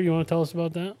tumbling cheer. You want to tell us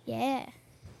about that? Yeah.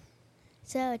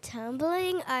 So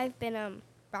tumbling, I've been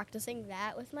practicing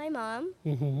that with my mom.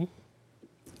 Mm-hmm.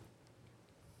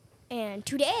 And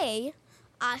today,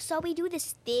 so we do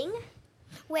this thing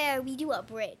where we do a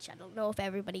bridge. I don't know if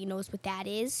everybody knows what that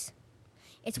is.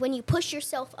 It's when you push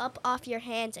yourself up off your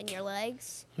hands and your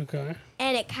legs, Okay.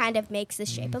 and it kind of makes the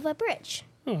shape of a bridge.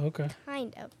 Oh, okay.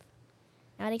 Kind of.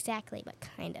 Not exactly, but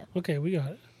kind of. Okay, we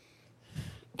got it.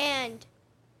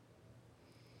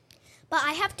 But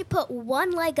I have to put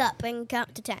one leg up and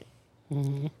count to 10.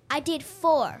 Mm-hmm. I did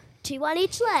 4, 2 on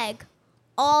each leg,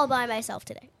 all by myself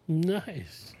today.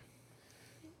 Nice.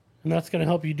 And that's going to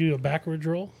help you do a backwards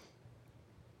roll?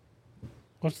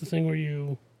 What's the thing where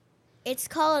you... It's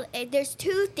called, there's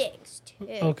 2 things.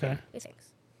 Okay. 2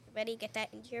 things. Ready? Get that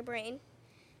into your brain.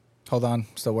 Hold on,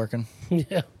 still working.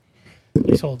 Yeah.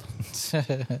 Please hold.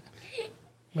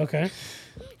 Okay.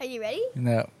 Are you ready?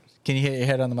 No. Can you hit your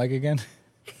head on the mic again?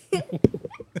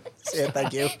 Yeah,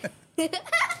 thank you.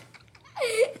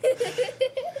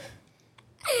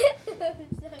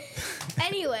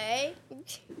 Anyway,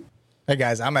 Hey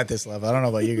guys, I'm at this level. I don't know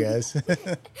about you guys.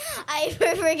 I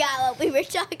forgot what we were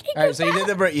talking All right, so you did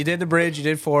the bridge. You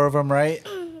did 4 of them, right?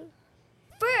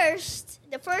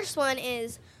 The first one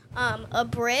is a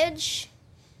bridge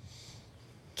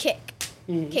kick.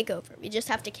 Kick over. We just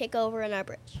have to kick over in our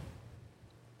bridge.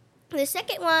 The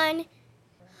second one,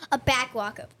 a back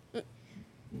walkover.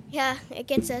 Yeah, it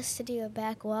gets us to do a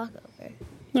back walkover.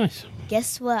 Nice.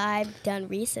 Guess what I've done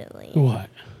recently? What?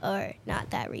 Or not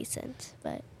that recent,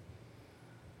 but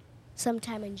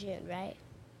sometime in June, right?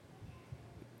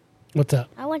 What's up?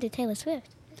 I went to Taylor Swift.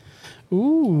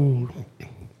 Ooh.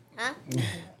 Huh?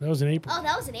 That was in April. Oh,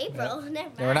 that was in April. Never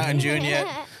mind. Yeah, we're not in June yet.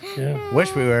 Yeah.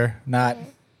 Wish we were. Not.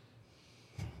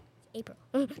 April.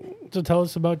 So tell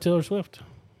us about Taylor Swift.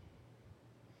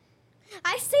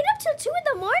 I stayed up till 2 in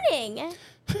the morning.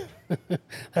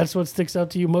 That's what sticks out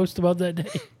to you most about that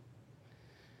day.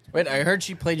 Wait, I heard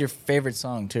she played your favorite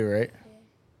song too, right?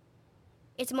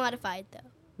 It's modified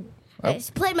though. Oh. I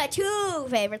just played my 2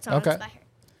 favorite songs Okay. by her.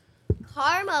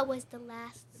 Karma was the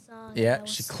last song. Yeah, I was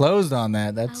she so- closed on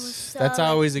that. was That's so that's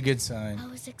always a good sign. I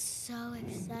was so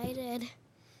excited.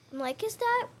 I'm like, is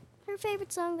that her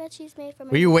favorite song that she's made for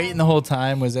me? Were you waiting the whole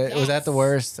time? Was that Yes. the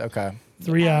worst? Okay.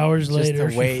 3 hours Just later,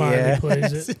 to she wait, finally yeah.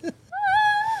 plays it.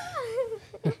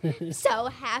 So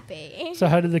happy. So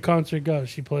how did the concert go?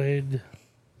 She played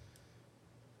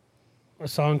a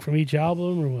song from each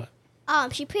album or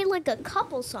what? She played like a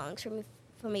couple songs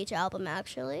from each album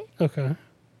actually. Okay.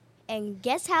 And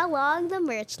guess how long the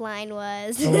merch line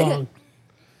was? How long?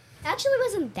 Actually, it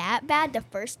wasn't that bad the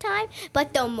first time,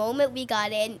 but the moment we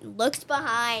got in, looked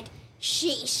behind,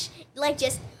 sheesh. Like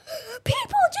just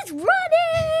people just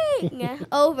running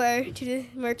over to the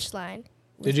merch line.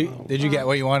 Did you get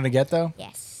what you wanted to get though?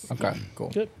 Yes. Okay, cool.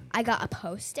 Good. I got a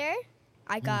poster.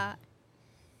 I got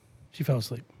She fell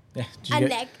asleep. Yeah. Did you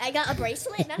get I got a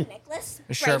bracelet, not a necklace.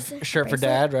 a shirt for Bracelet.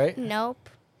 Dad, right? Nope.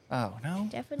 Oh no.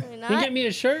 Definitely You not. get me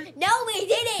a shirt? No, we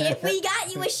didn't. If we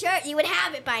got you a shirt, you would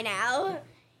have it by now.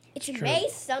 It's True. May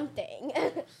something.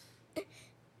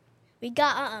 We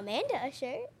got Amanda a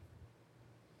shirt.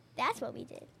 That's what we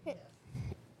did.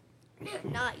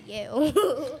 Not you.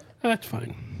 That's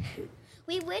fine.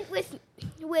 We went with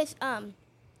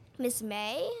Miss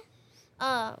May.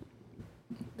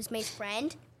 Miss May's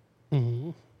friend.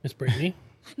 Mm-hmm. Miss Brittany,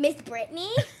 Miss Brittany,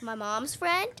 my mom's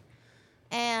friend,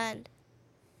 and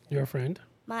your friend,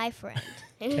 my friend.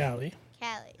 Callie.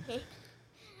 Callie.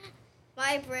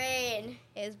 My brain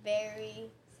is very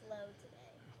slow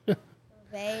today. My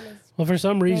brain is Well, for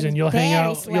some reason, is you'll hang very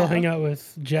out. slow. You'll hang out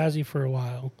with Jazzy for a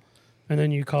while, and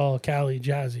then you call Callie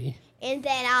Jazzy. And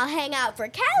then I'll hang out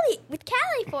with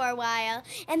Callie for a while,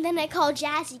 and then I call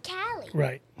Jazzy Callie.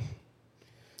 Right.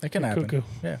 That can happen. Cuckoo.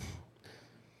 Yeah.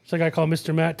 It's like I call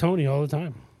Mr. Matt Tony all the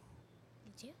time.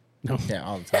 Did you? No. Yeah,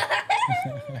 all the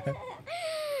time.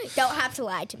 Don't have to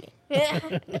lie to me.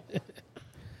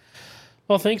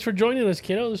 Well, thanks for joining us,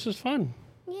 kiddo. This was fun.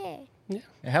 Yeah. Yeah,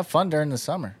 have fun during the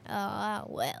summer. Oh,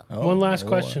 well. Oh, One last boy.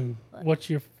 question. What's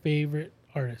your favorite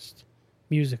artist?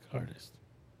 Music artist.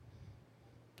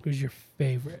 Who's your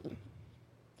favorite?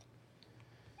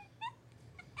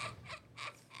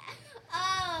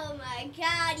 Oh, my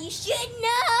God. You should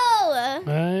know.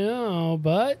 I know,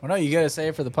 but Well, no, you got to say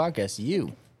it for the podcast.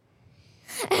 You.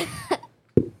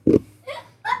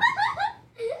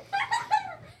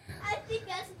 I think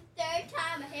that's the third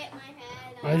time I hit my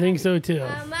head I think so too.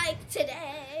 on mic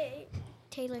today.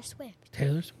 Taylor Swift.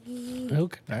 Taylor Swift?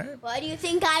 Okay. All right. Why do you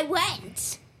think I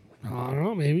went? I don't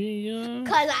know. Maybe.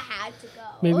 Because I had to go.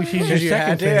 Maybe she's your Because you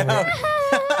second had to.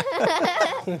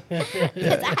 favorite.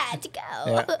 Because I had to go.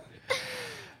 Yeah.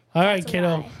 All right, a kiddo.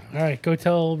 lie. All right, go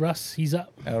tell Russ he's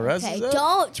up. Oh, Russ Okay, is up?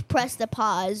 don't press the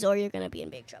pause or you're going to be in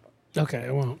big trouble. Okay,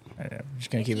 I won't. All right, I'm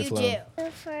just going to keep it You flowing. do.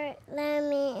 For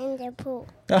Lemmy in the pool.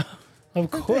 Of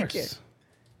Thank course. you.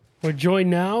 We're joined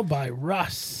now by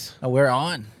Russ. Oh, we're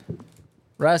on.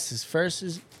 Russ, his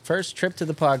first trip to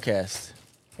the podcast.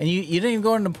 And you didn't even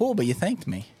go in the pool, but you thanked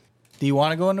me. Do you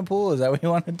want to go in the pool? Is that what you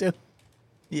want to do?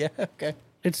 Yeah, okay.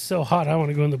 It's so hot. I want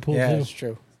to go in the pool Yeah, too. that's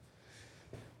true.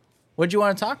 What'd you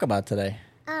want to talk about today?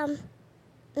 I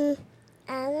don't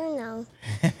know.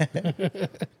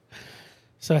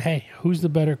 So hey, who's the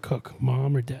better cook,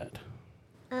 mom or dad?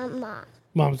 Mom.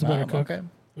 Mom's the better cook. Okay.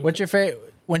 What's your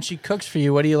favorite? When she cooks for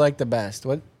you, what do you like the best?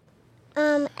 What?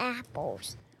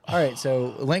 Apples. All right,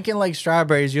 so Lincoln likes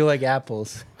strawberries. You like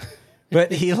apples,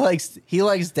 but he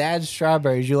likes Dad's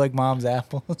strawberries. You like Mom's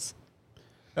apples.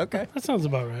 Okay. That sounds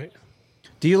about right.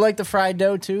 Do you like the fried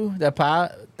dough too? That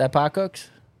Pa cooks?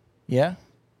 Yeah.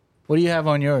 What do you have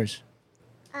on yours?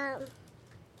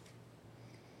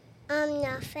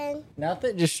 Nothing.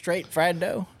 Nothing. Just straight fried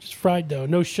dough. Just fried dough,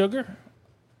 no sugar,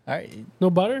 All right. no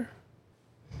butter.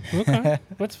 Okay,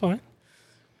 that's fine.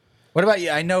 What about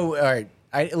you? I know. All right.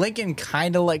 Lincoln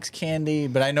kind of likes candy,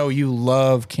 but I know you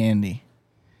love candy.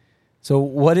 So,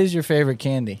 what is your favorite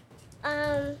candy?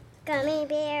 Gummy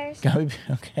bears.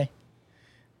 Okay.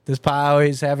 Does Pa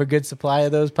always have a good supply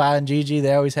of those? Pa and Gigi,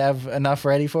 they always have enough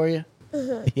ready for you.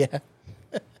 Yeah.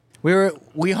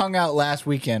 We hung out last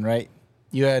weekend, right?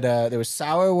 You had there was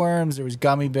sour worms, there was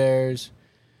gummy bears.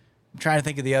 I'm trying to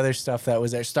think of the other stuff that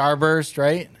was there. Starburst,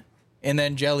 right? And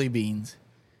then jelly beans.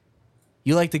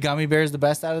 You like the gummy bears the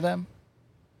best out of them?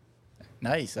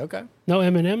 Nice. Okay. No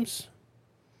M&Ms.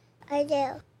 I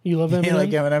do. You love M&Ms? You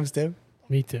like M&Ms too?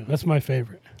 Me too. That's my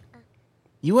favorite.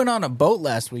 You went on a boat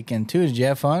last weekend too. Did you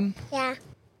have fun? Yeah.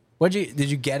 Did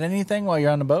you get anything while you're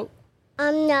on the boat?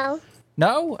 No.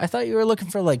 No, I thought you were looking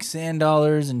for like sand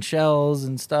dollars and shells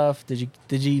and stuff. Did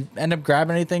you end up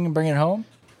grabbing anything and bringing it home?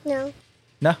 No.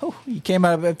 No, you came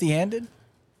out empty-handed.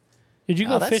 Did you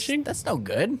go That's- fishing? That's no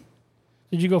good.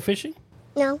 Did you go fishing?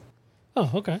 No. Oh,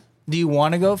 okay. Do you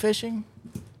want to go fishing?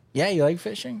 Yeah, you like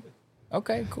fishing.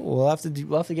 Okay, cool. We'll have to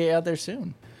get you out there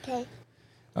soon. Okay.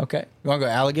 Okay, you want to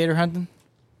go alligator hunting?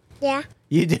 Yeah.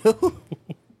 You do?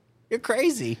 You're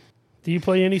crazy. Do you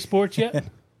play any sports yet?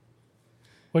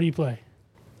 What do you play?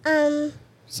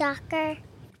 Soccer.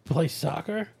 Play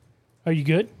soccer? Are you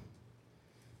good?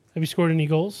 Have you scored any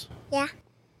goals? Yeah.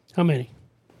 How many?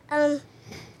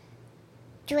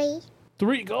 3.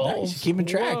 3 goals. Nice, you're keeping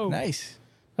track. Whoa. Nice.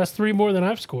 That's 3 more than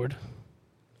I've scored.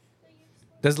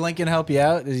 Does Lincoln help you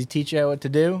out? Does he teach you what to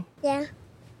do? Yeah.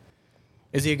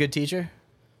 Is he a good teacher?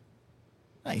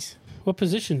 Nice. What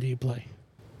position do you play?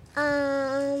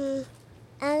 I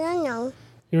don't know.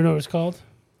 You don't know what it's called?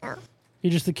 No.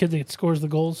 You're just the kid that scores the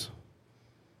goals?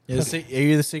 Are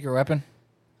you the secret weapon?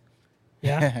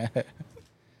 Yeah.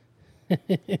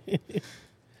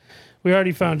 We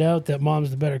already found out that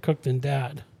mom's the better cook than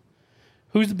dad.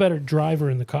 Who's the better driver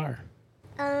in the car?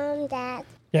 Dad.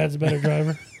 Dad's a better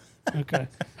driver? Okay.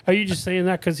 Are you just saying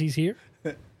that because he's here?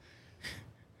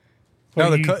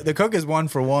 No, Or the cook is 1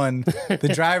 for 1.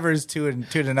 The driver is 2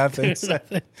 to nothing. So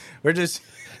we're just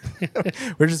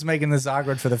making this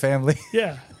awkward for the family.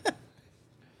 Yeah.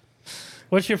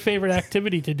 What's your favorite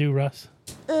activity to do, Russ?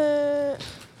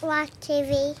 Watch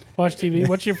TV. Watch TV.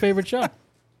 What's your favorite show?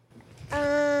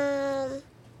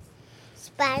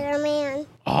 Spider-Man.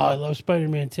 Oh, I love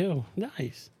Spider-Man too.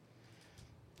 Nice.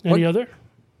 Any other?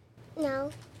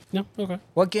 No. No? Okay.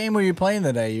 What game were you playing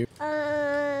today?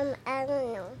 I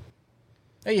don't know.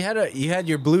 Hey, you had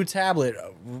your blue tablet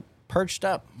perched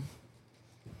up.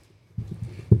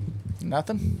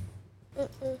 Nothing?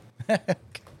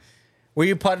 Were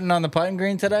you putting on the putting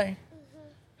green today?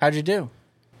 How'd you do?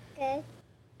 Good.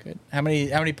 Good. How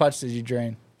many putts did you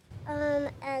drain?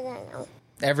 I don't know.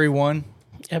 Every one?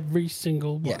 Every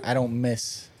single one. Yeah, I don't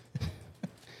miss.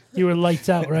 You were lights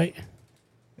out, right?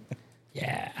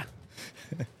 Yeah.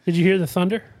 Did you hear the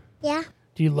thunder? Yeah.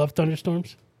 Do you love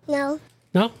thunderstorms? No.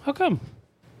 No? How come?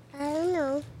 I don't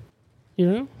know.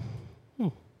 You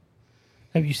know?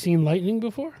 Have you seen lightning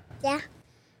before? Yeah.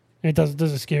 And does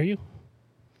it scare you?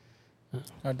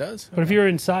 Oh, it does? But if you're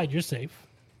inside, you're safe.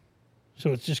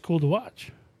 So it's just cool to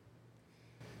watch.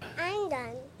 I'm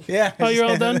done. Yeah. Oh, you're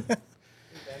all done?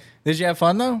 Did you have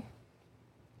fun, though?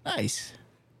 Nice.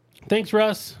 Thanks,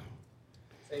 Russ.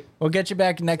 We'll get you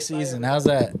back next season. How's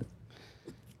that?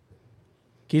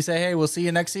 Can you say, hey, we'll see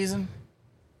you next season?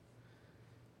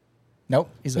 Nope.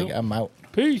 He's like, Nope. I'm out.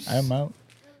 Peace. I'm out.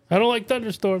 I don't like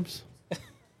thunderstorms.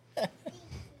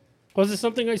 Was it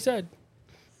something I said?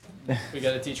 We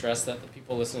got to teach Russ that the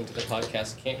people listening to the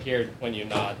podcast can't hear when you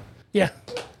nod. Yeah.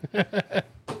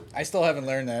 I still haven't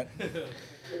learned that.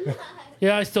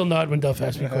 Yeah, I still nod when Duff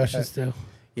asks me questions, too.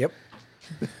 Yep.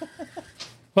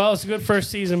 Well, it's a good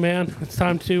first season, man. It's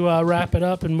time to wrap it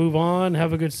up and move on.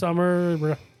 Have a good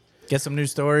summer. Get some new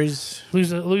stories.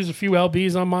 Lose a few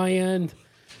LBs on my end.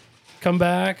 Come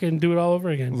back and do it all over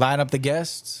again. Line up the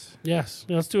guests. Yes.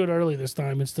 Let's do it early this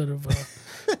time instead of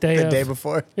The day day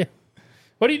before.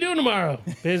 What are you doing tomorrow?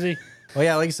 Busy. Well,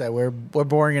 yeah, like I said, we're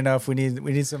boring enough. We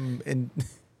need some.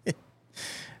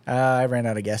 I ran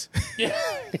out of gas. Yeah.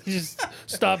 Just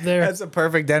stop there. That's a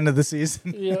perfect end of the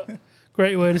season. Yeah.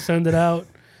 Great way to send it out.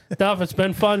 Duff, it's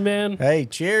been fun, man. Hey,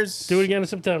 cheers. Do it again in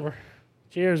September.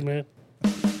 Cheers, man.